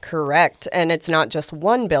clergy. Correct. And it's not just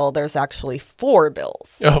one bill. There's actually 4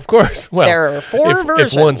 bills. Oh, of course. Well, there are 4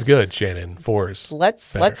 versions. If one's good, Shannon, 4's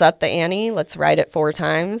Let's up the ante. Let's write it 4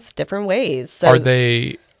 times, different ways. So,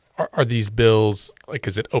 are these bills, like,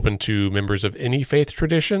 is it open to members of any faith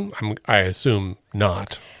tradition? I assume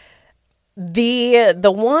not. The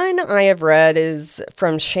one I have read is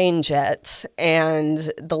from Shane Jett,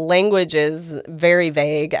 and the language is very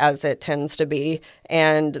vague, as it tends to be,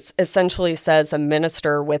 and essentially says a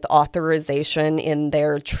minister with authorization in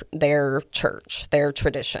their church, their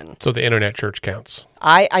tradition. So the Internet Church counts.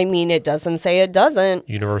 I mean, it doesn't say it doesn't.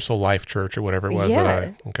 Universal Life Church or whatever it was.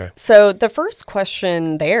 Yeah. Okay. So the first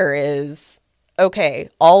question there is, okay,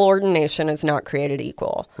 all ordination is not created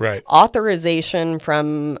equal. Right. Authorization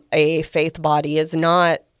from a faith body is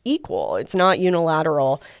not equal. It's not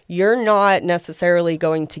unilateral. You're not necessarily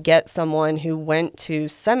going to get someone who went to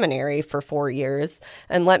seminary for 4 years.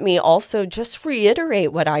 And let me also just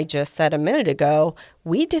reiterate what I just said a minute ago.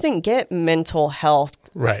 We didn't get mental health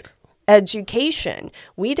education.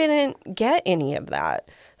 We didn't get any of that.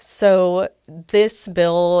 So this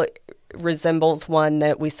bill resembles one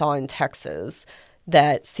that we saw in Texas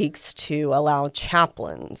that seeks to allow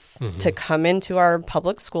chaplains to come into our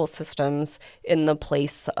public school systems in the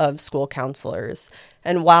place of school counselors.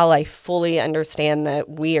 And while I fully understand that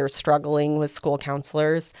we are struggling with school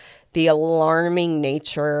counselors, the alarming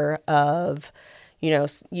nature of,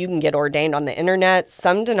 you can get ordained on the internet.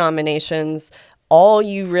 Some denominations, all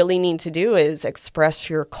you really need to do is express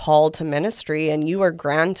your call to ministry and you are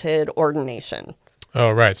granted ordination.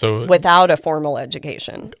 Oh, right. So without a formal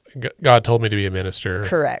education. God told me to be a minister.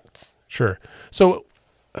 Correct. Sure. So,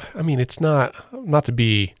 I mean, it's not to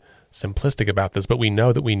be simplistic about this, but we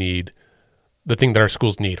know that we need the thing that our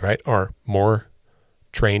schools need, right? Are more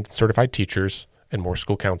trained, certified teachers and more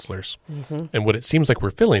school counselors. And what it seems like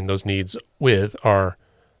we're filling those needs with are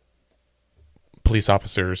police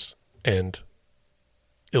officers and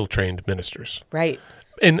ill-trained ministers. Right.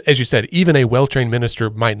 And as you said, even a well-trained minister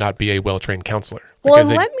might not be a well-trained counselor. Well,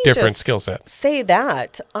 because let me different just skill set. Say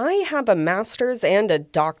that. I have a master's and a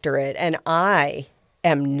doctorate, and I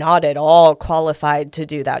am not at all qualified to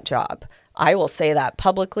do that job. I will say that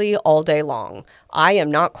publicly all day long. I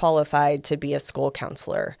am not qualified to be a school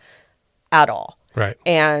counselor at all. Right.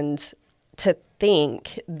 And to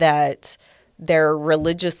think that there are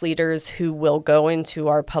religious leaders who will go into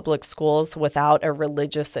our public schools without a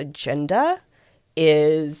religious agenda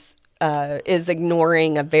is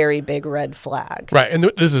ignoring a very big red flag. Right.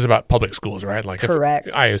 And this is about public schools, right? Like, correct.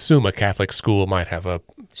 I assume a Catholic school might have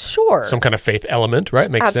some kind of faith element, right?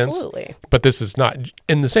 Makes sense. Absolutely. But this is not.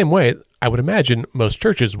 In the same way, I would imagine most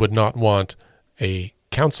churches would not want a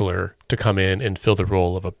counselor to come in and fill the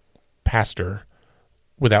role of a pastor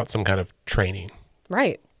without some kind of training.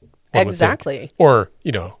 Right. Exactly. Or,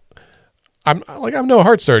 I'm no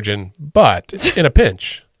heart surgeon, but in a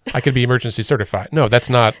pinch, I could be emergency certified. No, that's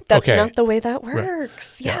not okay. That's not the way that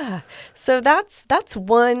works. Right. Yeah. So that's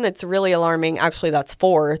one that's really alarming. Actually, that's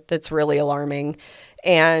 4 that's really alarming.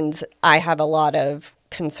 And I have a lot of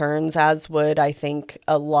concerns, as would, I think,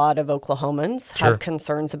 a lot of Oklahomans have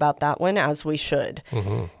concerns about that one, as we should.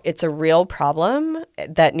 It's a real problem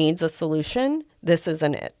that needs a solution. This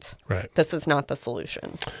isn't it. Right. This is not the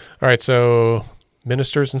solution. All right. So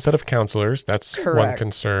ministers instead of counselors, that's correct. One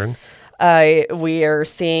concern. We are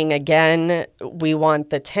seeing, again, we want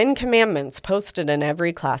the 10 Commandments posted in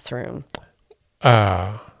every classroom.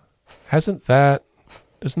 Isn't that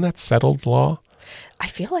settled law? I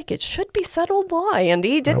feel like it should be settled law,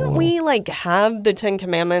 Andy. Didn't we have the 10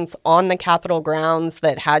 Commandments on the Capitol grounds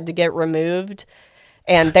that had to get removed?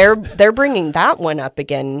 And they're bringing that one up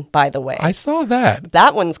again, by the way. I saw that.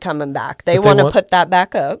 That one's coming back. They want to put that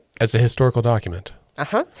back up. As a historical document.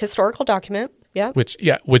 Historical document. Yeah.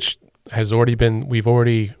 Which has already been, we've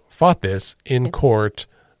already fought this in court.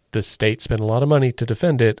 The state spent a lot of money to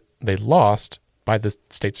defend it. They lost by the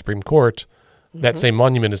state Supreme Court. That same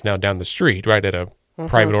monument is now down the street, right, at a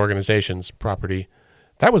private organization's property.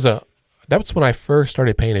 That's when I first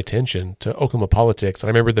started paying attention to Oklahoma politics. And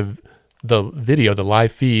I remember the video, the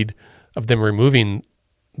live feed of them removing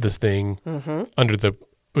this thing under it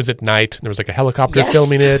was at night. There was like a helicopter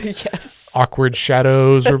filming it. Yes. Awkward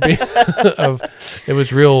shadows were being it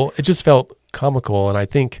was real. It just felt comical. And I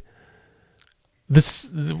think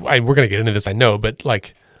we're going to get into this, I know, but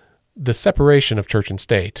like the separation of church and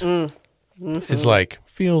state is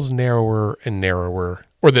feels narrower and narrower,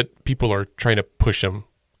 or that people are trying to push them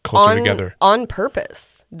closer together on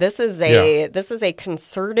purpose. This is a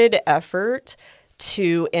concerted effort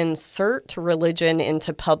to insert religion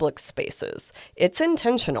into public spaces. It's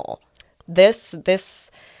intentional. This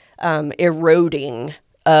eroding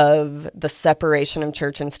of the separation of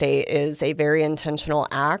church and state is a very intentional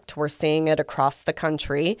act. We're seeing it across the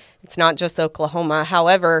country. It's not just Oklahoma.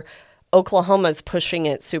 However, Oklahoma's pushing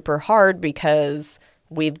it super hard because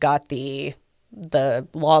we've got the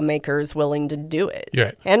lawmakers willing to do it.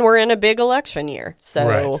 Right. And we're in a big election year.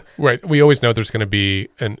 So Right. We always know there's going to be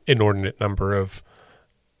an inordinate number of,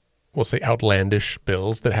 we'll say, outlandish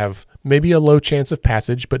bills that have maybe a low chance of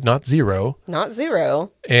passage, but not zero. Not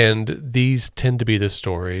zero. And these tend to be the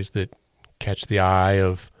stories that catch the eye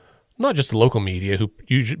of not just the local media, who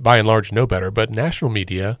usually, by and large, know better, but national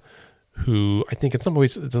media, who I think in some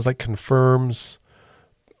ways it confirms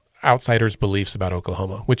outsiders' beliefs about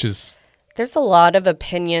Oklahoma, which is There's a lot of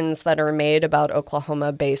opinions that are made about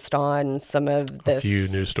Oklahoma based on some of this. A few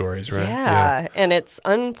news stories, right? Yeah, and it's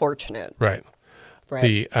unfortunate. Right. Right.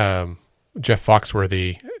 The Jeff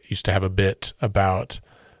Foxworthy used to have a bit about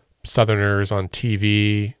Southerners on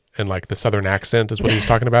TV and like the Southern accent is what he was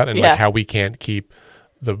talking about, and like how we can't keep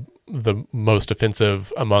the most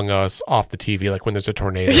offensive among us off the TV, like when there's a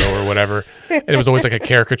tornado or whatever. And it was always like a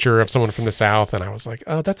caricature of someone from the South, and I was like,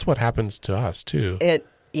 oh, that's what happens to us too.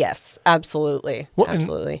 Yes, absolutely. Well,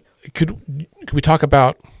 absolutely. Could we talk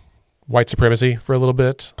about white supremacy for a little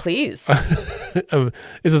bit? Please.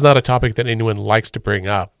 This is not a topic that anyone likes to bring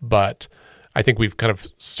up, but I think we've kind of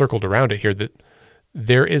circled around it here, that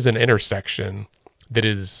there is an intersection that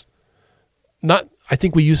is not, I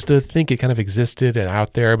think we used to think it kind of existed and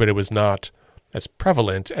out there, but it was not as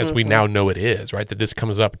prevalent as we now know it is, right? That this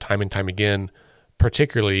comes up time and time again,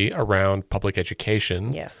 particularly around public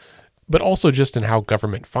education. Yes. But also just in how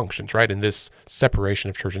government functions, right? And this separation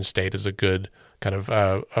of church and state is a good kind of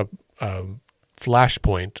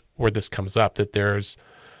flashpoint where this comes up, that there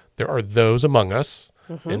are those among us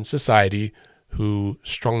in society who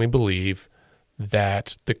strongly believe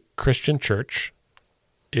that the Christian church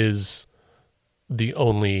is the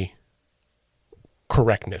only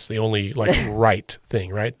correctness, the only like right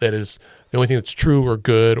thing, right? That is the only thing that's true or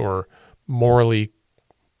good or morally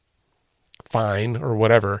fine or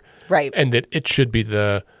whatever. Right. And that it should be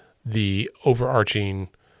the overarching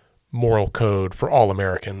moral code for all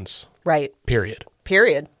Americans. Right. Period.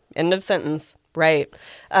 End of sentence. Right.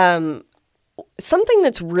 Something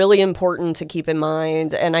that's really important to keep in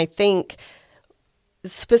mind, and I think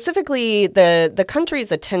specifically the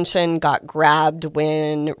country's attention got grabbed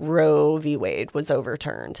when Roe v. Wade was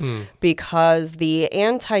overturned, because the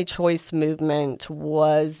anti-choice movement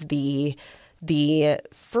was the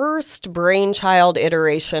first brainchild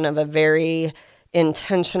iteration of a very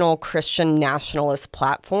intentional Christian nationalist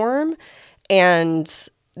platform. And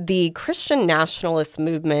the Christian nationalist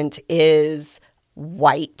movement is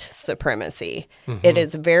white supremacy. It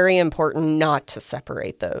is very important not to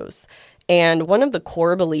separate those. And one of the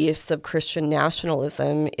core beliefs of Christian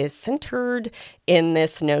nationalism is centered in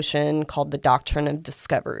this notion called the doctrine of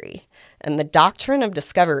discovery. And the doctrine of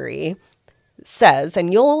discovery says,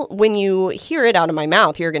 and when you hear it out of my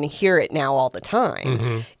mouth, you're going to hear it now all the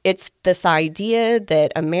time. It's this idea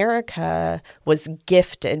that America was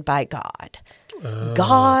gifted by God.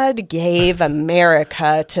 God gave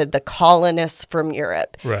America to the colonists from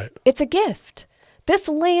Europe. Right. It's a gift. This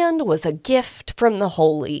land was a gift from the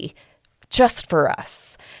holy, just for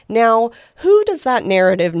us. Now, who does that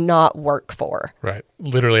narrative not work for? Right.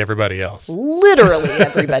 Literally everybody else. Literally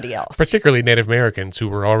everybody else. Particularly Native Americans who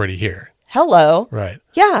were already here. Hello. Right.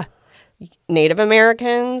 Yeah. Native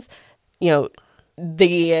Americans, the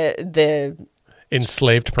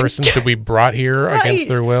enslaved persons that we brought here against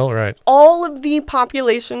their will. Right. All of the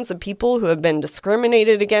populations of people who have been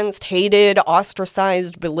discriminated against, hated,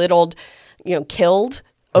 ostracized, belittled, killed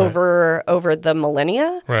over the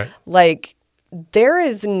millennia. Right. Like, there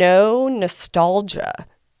is no nostalgia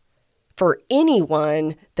for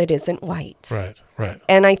anyone that isn't white. Right. Right.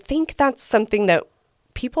 And I think that's something that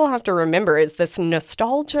people have to remember, is this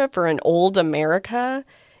nostalgia for an old America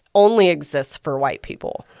only exists for white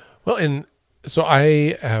people. Well, and so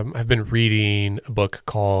I have been reading a book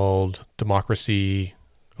called Democracy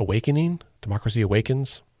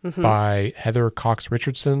Awakens by Heather Cox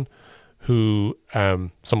Richardson, who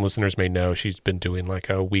some listeners may know. She's been doing like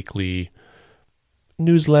a weekly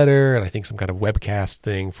newsletter and I think some kind of webcast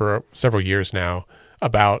thing for several years now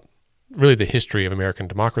about really the history of American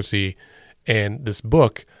democracy. And this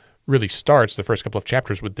book really starts the first couple of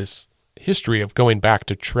chapters with this history of going back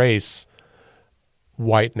to trace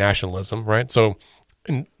white nationalism, right? So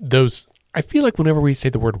in those, I feel like whenever we say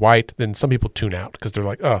the word white, then some people tune out because they're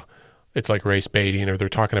like, oh, it's like race baiting, or they're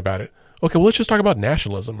talking about it. Okay, well, let's just talk about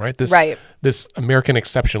nationalism, right? This American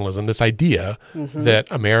exceptionalism, this idea that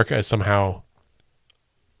America is somehow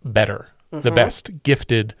better, the best,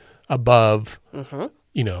 gifted, above,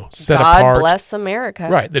 set apart. God bless America.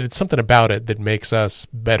 Right, that it's something about it that makes us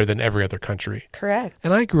better than every other country. Correct.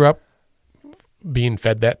 And I grew up being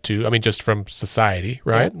fed that too. I mean, just from society,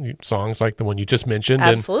 right? Yep. Songs like the one you just mentioned.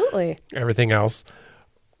 Absolutely. And everything else.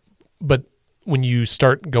 But when you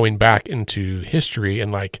start going back into history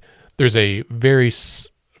and like there's a very,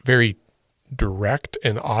 very direct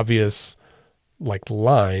and obvious like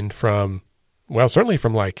line from, well, certainly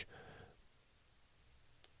from like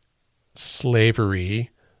slavery,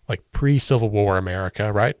 like pre-Civil War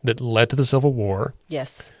America, right? That led to the Civil War.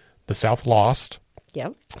 Yes. The South lost.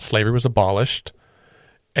 Yep. Slavery was abolished,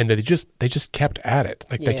 and they just kept at it.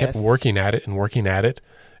 Like they kept working at it and working at it,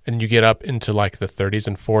 and you get up into like the 30s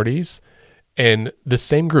and 40s, and the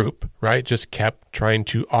same group, right, just kept trying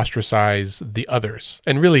to ostracize the others.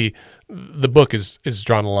 And really, the book is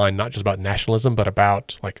drawn a line not just about nationalism, but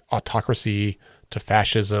about like autocracy to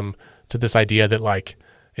fascism to this idea that like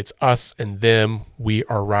it's us and them. We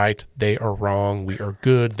are right. They are wrong. We are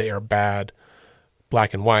good. They are bad.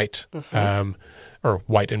 Black and white, or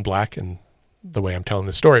white and black. And the way I'm telling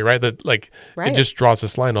the story, right? That like it just draws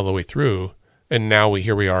this line all the way through. And now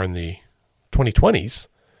here we are in the 2020s.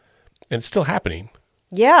 And it's still happening.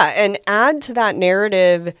 Yeah, and add to that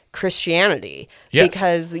narrative Christianity. Yes.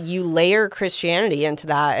 Because you layer Christianity into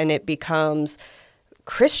that and it becomes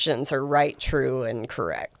Christians are right, true, and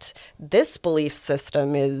correct. This belief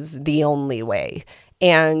system is the only way.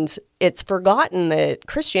 And it's forgotten that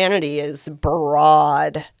Christianity is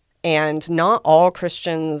broad and not all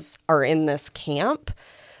Christians are in this camp.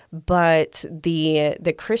 But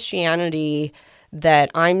the Christianity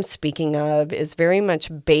that I'm speaking of is very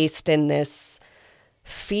much based in this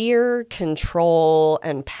fear, control,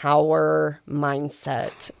 and power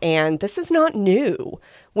mindset. And this is not new.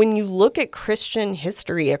 When you look at Christian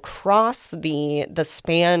history across the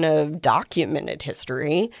span of documented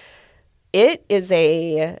history, it is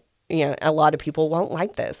a lot of people won't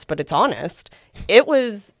like this, but it's honest. It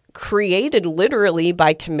was created literally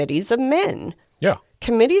by committees of men. Yeah.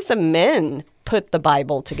 Committees of men put the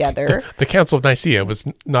Bible together. The Council of Nicaea was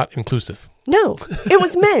not inclusive. No, it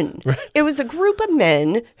was men. Right. It was a group of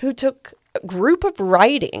men who took a group of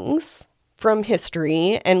writings from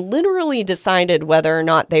history and literally decided whether or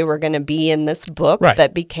not they were going to be in this book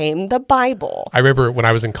that became the Bible. I remember when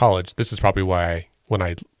I was in college, this is probably why when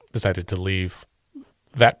I decided to leave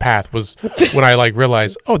that path was when I like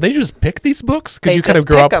realized, oh, they just pick these books? Because you kind of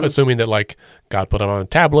grow up assuming that like God put them on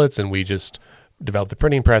tablets and we just developed the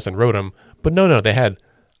printing press and wrote them. But no, they had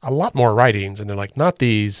a lot more writings, and they're like, not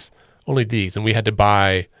these, only these. And we had to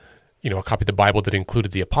buy, a copy of the Bible that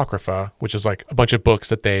included the Apocrypha, which is like a bunch of books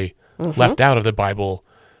that they left out of the Bible,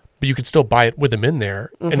 but you could still buy it with them in there.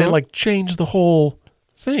 And it like changed the whole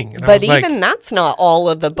thing. And but even that's not all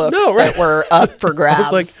of the books that were up for grabs.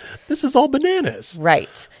 I was like, this is all bananas.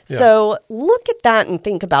 Right. Yeah. So look at that and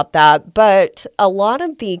think about that. But a lot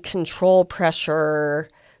of the control pressure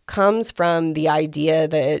comes from the idea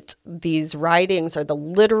that these writings are the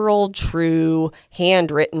literal, true,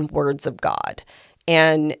 handwritten words of God.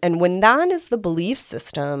 And when that is the belief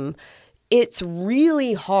system, it's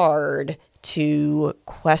really hard to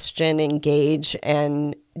question, engage,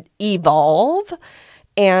 and evolve.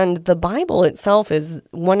 And the Bible itself is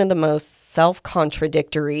one of the most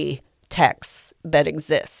self-contradictory texts that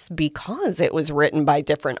exists because it was written by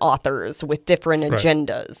different authors with different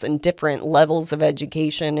agendas and different levels of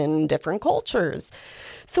education and different cultures.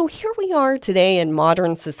 So here we are today in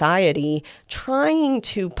modern society trying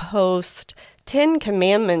to post 10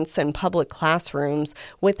 Commandments in public classrooms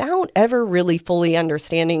without ever really fully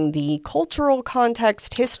understanding the cultural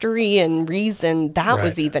context, history, and reason that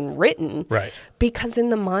was even written. Right. Because in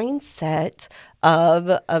the mindset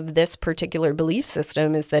of this particular belief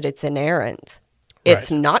system is that it's inerrant.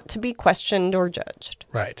 It's not to be questioned or judged.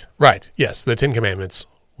 Right. Yes, the 10 Commandments,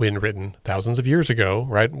 when written thousands of years ago,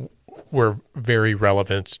 were very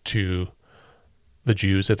relevant to the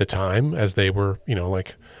Jews at the time as they were,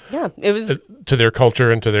 it was to their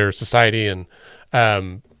culture and to their society, and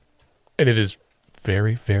it is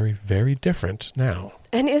very, very, very different now.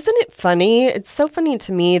 And isn't it funny? It's so funny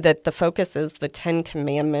to me that the focus is the 10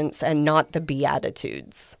 Commandments and not the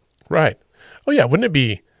Beatitudes. Right. Oh yeah, wouldn't it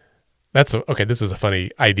be? This is a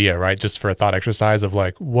funny idea, right? Just for a thought exercise of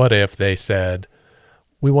like, what if they said,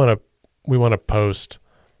 we want to post,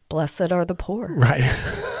 blessed are the poor. Right.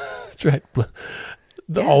 That's right.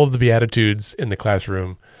 All of the Beatitudes in the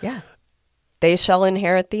classroom. Yeah. They shall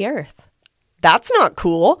inherit the earth. That's not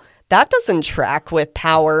cool. That doesn't track with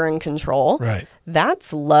power and control. Right.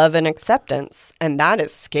 That's love and acceptance. And that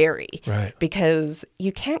is scary. Right. Because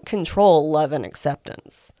you can't control love and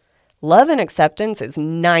acceptance. Love and acceptance is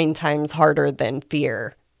 9 times harder than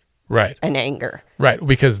fear. Right. And anger. Right.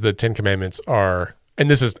 Because the 10 Commandments are, and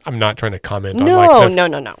this is, I'm not trying to comment on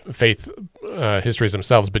no. faith histories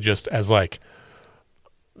themselves, but just as like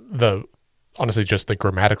honestly, just the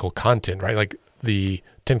grammatical content, right? Like the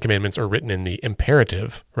 10 Commandments are written in the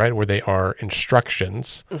imperative, right? Where they are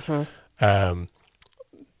instructions.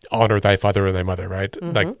 Honor thy father and thy mother, right?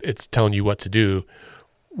 Like it's telling you what to do.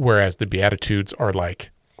 Whereas the Beatitudes are like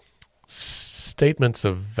statements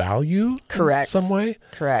of value. Correct. In some way.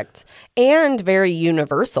 Correct. And very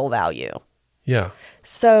universal value. Yeah.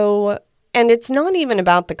 So, and it's not even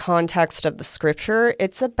about the context of the scripture.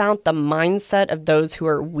 It's about the mindset of those who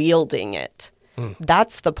are wielding it.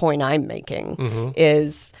 That's the point I'm making,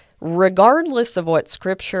 is regardless of what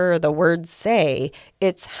scripture, the words say,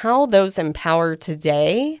 it's how those in power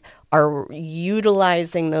today are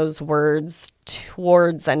utilizing those words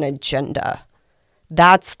towards an agenda.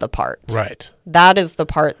 That's the part. Right. That is the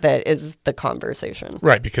part that is the conversation.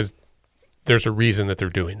 Right, because there's a reason that they're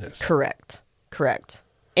doing this. Correct.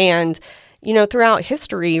 And, throughout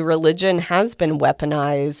history, religion has been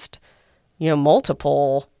weaponized,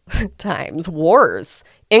 multiple times. Wars,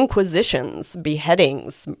 inquisitions,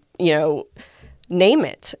 beheadings, name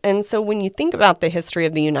it. And so when you think about the history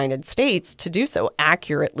of the United States, to do so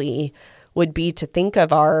accurately would be to think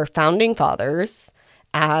of our founding fathers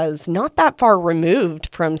as not that far removed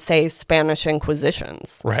from, say, Spanish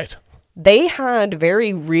Inquisitions. Right. They had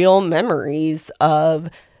very real memories of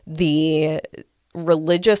the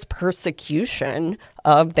religious persecution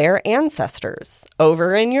of their ancestors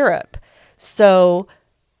over in Europe. So,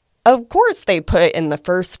 of course, they put in the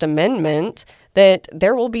First Amendment that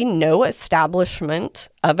there will be no establishment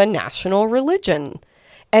of a national religion.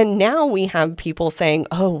 And now we have people saying,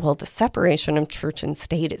 oh, well, the separation of church and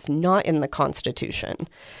state is not in the Constitution.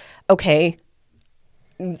 Okay,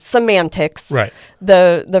 semantics. Right.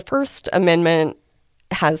 The First Amendment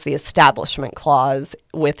has the Establishment Clause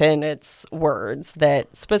within its words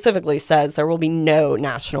that specifically says there will be no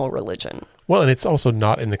national religion. Well, and it's also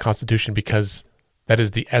not in the Constitution because that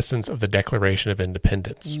is the essence of the Declaration of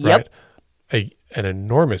Independence, Yep. right? An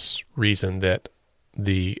enormous reason that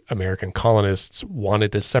the American colonists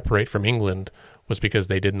wanted to separate from England was because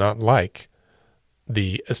they did not like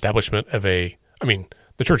the establishment of the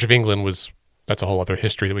Church of England was, that's a whole other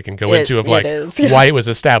history that we can go into of why it was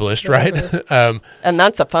established, right? And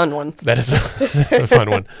that's a fun one. That's a fun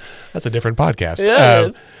one. That's a different podcast. Yeah, it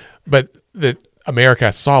is. But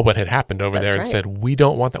America saw what had happened over there and right. said, we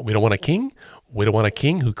don't want that. We don't want a king. We don't want a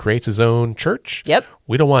king who creates his own church. Yep.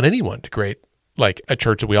 We don't want anyone to create like a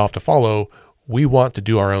church that we all have to follow. We want to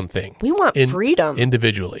do our own thing. We want freedom.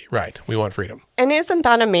 Individually, right. We want freedom. And isn't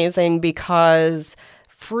that amazing? Because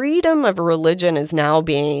freedom of religion is now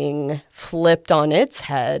being flipped on its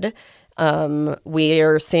head. We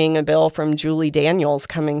are seeing a bill from Julie Daniels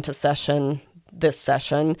coming to this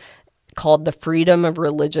session called the Freedom of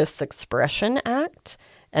Religious Expression Act.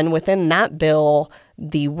 And within that bill,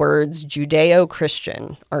 the words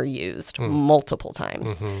Judeo-Christian are used multiple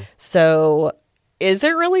times. So is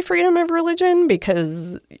it really freedom of religion?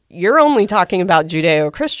 Because you're only talking about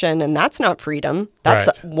Judeo-Christian, and that's not freedom.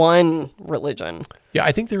 That's one religion. Yeah,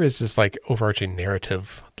 I think there is this like overarching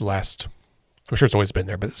narrative I'm sure it's always been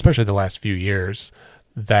there, but especially the last few years,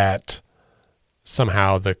 that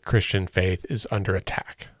somehow the Christian faith is under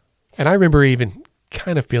attack. And I remember even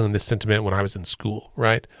kind of feeling this sentiment when I was in school,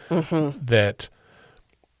 right? That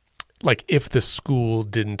like if the school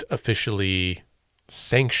didn't officially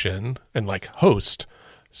sanction and like host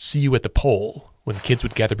see you at the pole when kids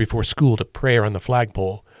would gather before school to pray on the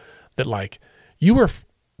flagpole, that like you were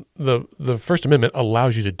the First Amendment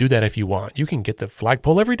allows you to do that if you want. You can get the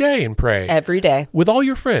flagpole every day and pray every day with all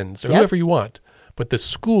your friends or whoever you want, but the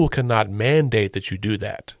school cannot mandate that you do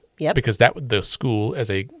that. Because the school as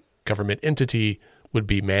a government entity would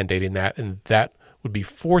be mandating that, and that would be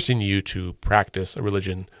forcing you to practice a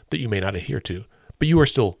religion that you may not adhere to, but you are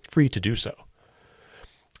still free to do so.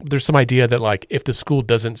 There's some idea that like if the school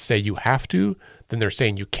doesn't say you have to, then they're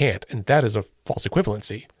saying you can't, and that is a false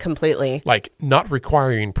equivalency. Completely. Like not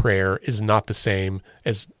requiring prayer is not the same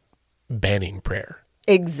as banning prayer.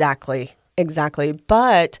 Exactly.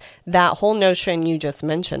 But that whole notion you just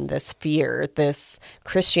mentioned, this fear, this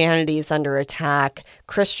Christianity is under attack,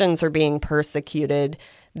 Christians are being persecuted,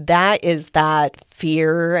 that is that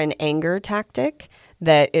fear and anger tactic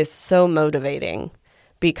that is so motivating.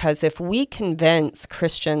 Because if we convince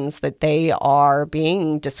Christians that they are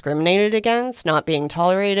being discriminated against, not being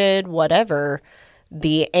tolerated, whatever,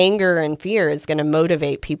 the anger and fear is going to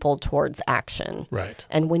motivate people towards action. Right.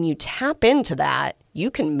 And when you tap into that, you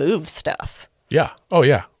can move stuff. Yeah. Oh,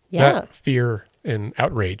 yeah. Yeah. That fear and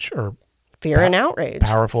outrage are and outrage.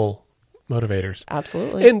 Powerful motivators.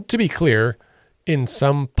 Absolutely. And to be clear, in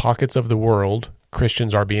some pockets of the world,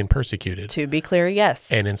 Christians are being persecuted. To be clear,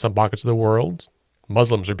 yes. And in some pockets of the world,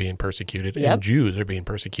 Muslims are being persecuted and Jews are being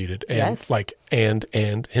persecuted and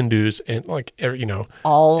and Hindus and like, everything.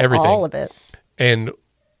 All of it. And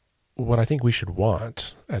what I think we should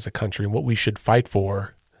want as a country and what we should fight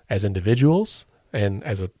for as individuals and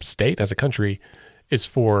as a state, as a country, is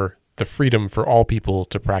for the freedom for all people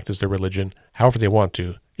to practice their religion however they want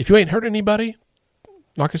to. If you ain't hurt anybody,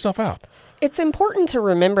 knock yourself out. It's important to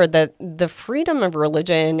remember that the freedom of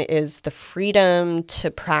religion is the freedom to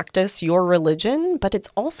practice your religion, but it's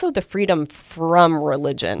also the freedom from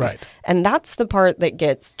religion. Right. And that's the part that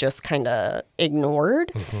gets just kind of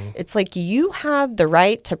ignored. It's like you have the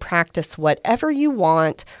right to practice whatever you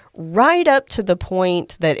want, right up to the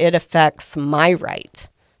point that it affects my right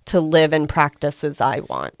to live and practice as I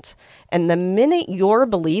want. And the minute your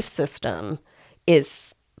belief system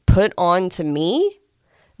is put on to me,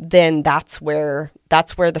 then that's where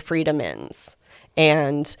the freedom ends.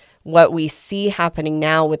 And what we see happening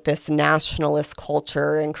now with this nationalist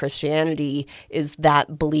culture and Christianity is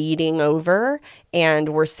that bleeding over, and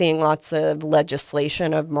we're seeing lots of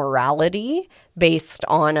legislation of morality based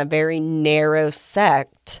on a very narrow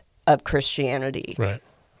sect of Christianity. Right,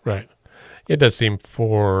 right. It does seem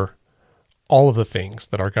for all of the things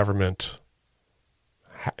that our government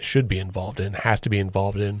should be involved in, has to be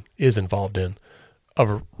involved in, is involved in,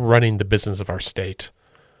 of running the business of our state,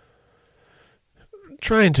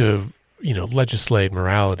 trying to, legislate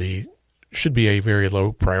morality should be a very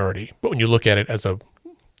low priority. But when you look at it as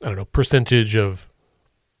percentage of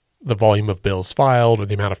the volume of bills filed or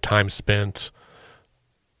the amount of time spent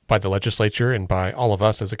by the legislature and by all of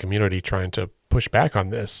us as a community trying to push back on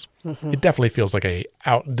this, it definitely feels like a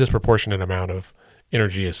disproportionate amount of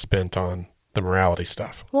energy is spent on the morality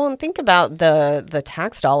stuff. Well, and think about the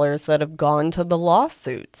tax dollars that have gone to the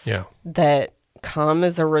lawsuits that come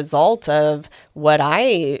as a result of what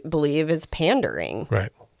I believe is pandering.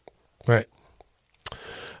 Right.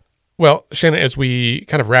 Well, Shannon, as we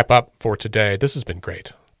kind of wrap up for today, this has been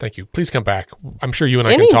great. Thank you. Please come back. I'm sure you and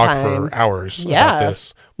I can talk for hours about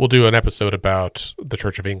this. We'll do an episode about the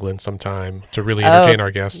Church of England sometime to really entertain our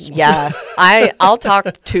guests. Yeah. I'll talk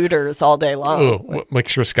Tudors all day long. Make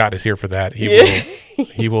sure Scott is here for that.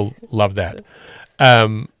 He will love that.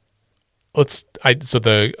 Coming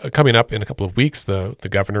up in a couple of weeks, the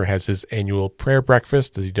governor has his annual prayer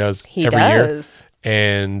breakfast that he does every year.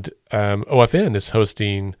 And OFN is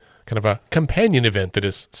hosting kind of a companion event that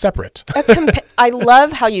is separate. I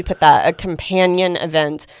love how you put that, a companion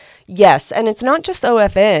event. Yes, and it's not just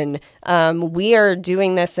OFN. We are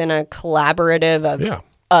doing this in a collaborative of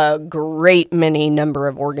a great many number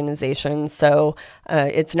of organizations. So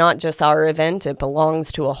it's not just our event. It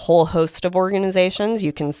belongs to a whole host of organizations.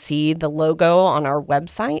 You can see the logo on our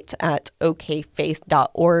website at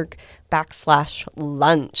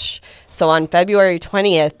okfaith.org/lunch. So on February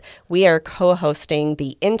 20th, we are co-hosting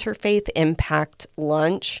the Interfaith Impact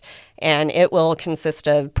Lunch, and it will consist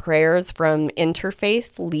of prayers from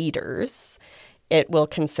interfaith leaders. It will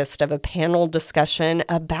consist of a panel discussion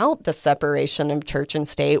about the separation of church and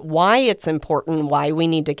state, why it's important, why we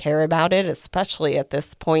need to care about it, especially at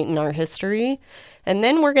this point in our history. And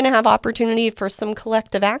then we're going to have opportunity for some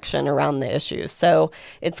collective action around the issue. So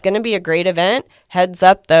it's going to be a great event. Heads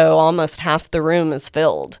up, though, almost half the room is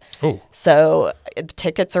filled. Oh. So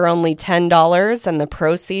tickets are only $10, and the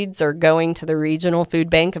proceeds are going to the Regional Food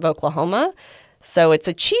Bank of Oklahoma. So it's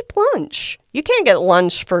a cheap lunch. You can't get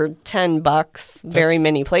lunch for $10 very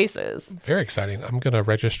many places. Very exciting. I'm going to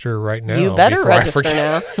register right now. You better register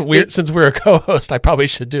now. Since we're a co-host, I probably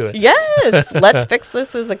should do it. Yes. Let's Fix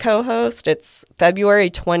This as a co-host. It's February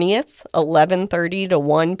 20th, 11:30 to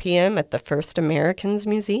 1 p.m. at the First Americans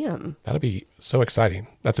Museum. That'll be so exciting.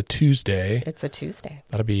 That's a Tuesday. It's a Tuesday.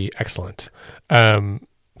 That'll be excellent. So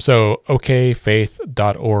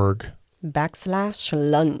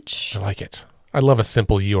okfaith.org/lunch. I like it. I love a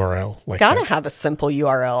simple URL like that. Gotta have a simple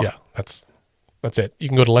URL. Yeah, that's it. You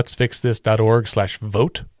can go to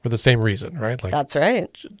letsfixthis.org/vote for the same reason, right? That's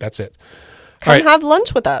right. That's it. Come have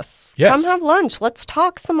lunch with us. Yes. Come have lunch. Let's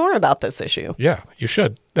talk some more about this issue. Yeah, you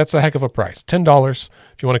should. That's a heck of a price. $10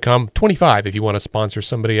 if you want to come. $25 if you want to sponsor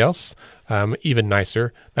somebody else. Even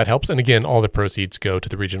nicer. That helps. And again, all the proceeds go to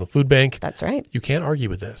the Regional Food Bank. That's right. You can't argue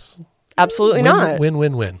with this. Absolutely not.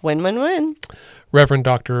 Win-win-win. Win-win-win. Reverend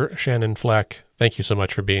Dr. Shannon Fleck, thank you so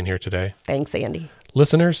much for being here today. Thanks, Andy.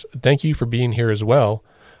 Listeners, thank you for being here as well.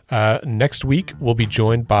 Next week, we'll be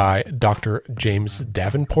joined by Dr. James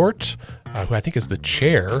Davenport, who I think is the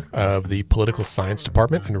chair of the Political Science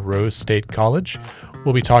Department in Rose State College.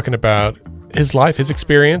 We'll be talking about his life, his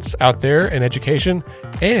experience out there in education,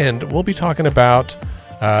 and we'll be talking about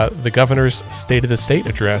the governor's State of the State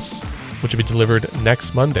address, which will be delivered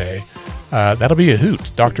next Monday. That'll be a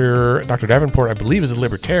hoot. Dr. Davenport, I believe, is a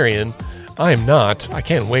libertarian. I am not. I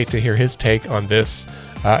can't wait to hear his take on this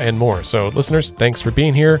and more. So, listeners, thanks for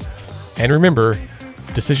being here. And remember,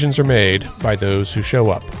 decisions are made by those who show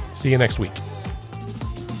up. See you next week.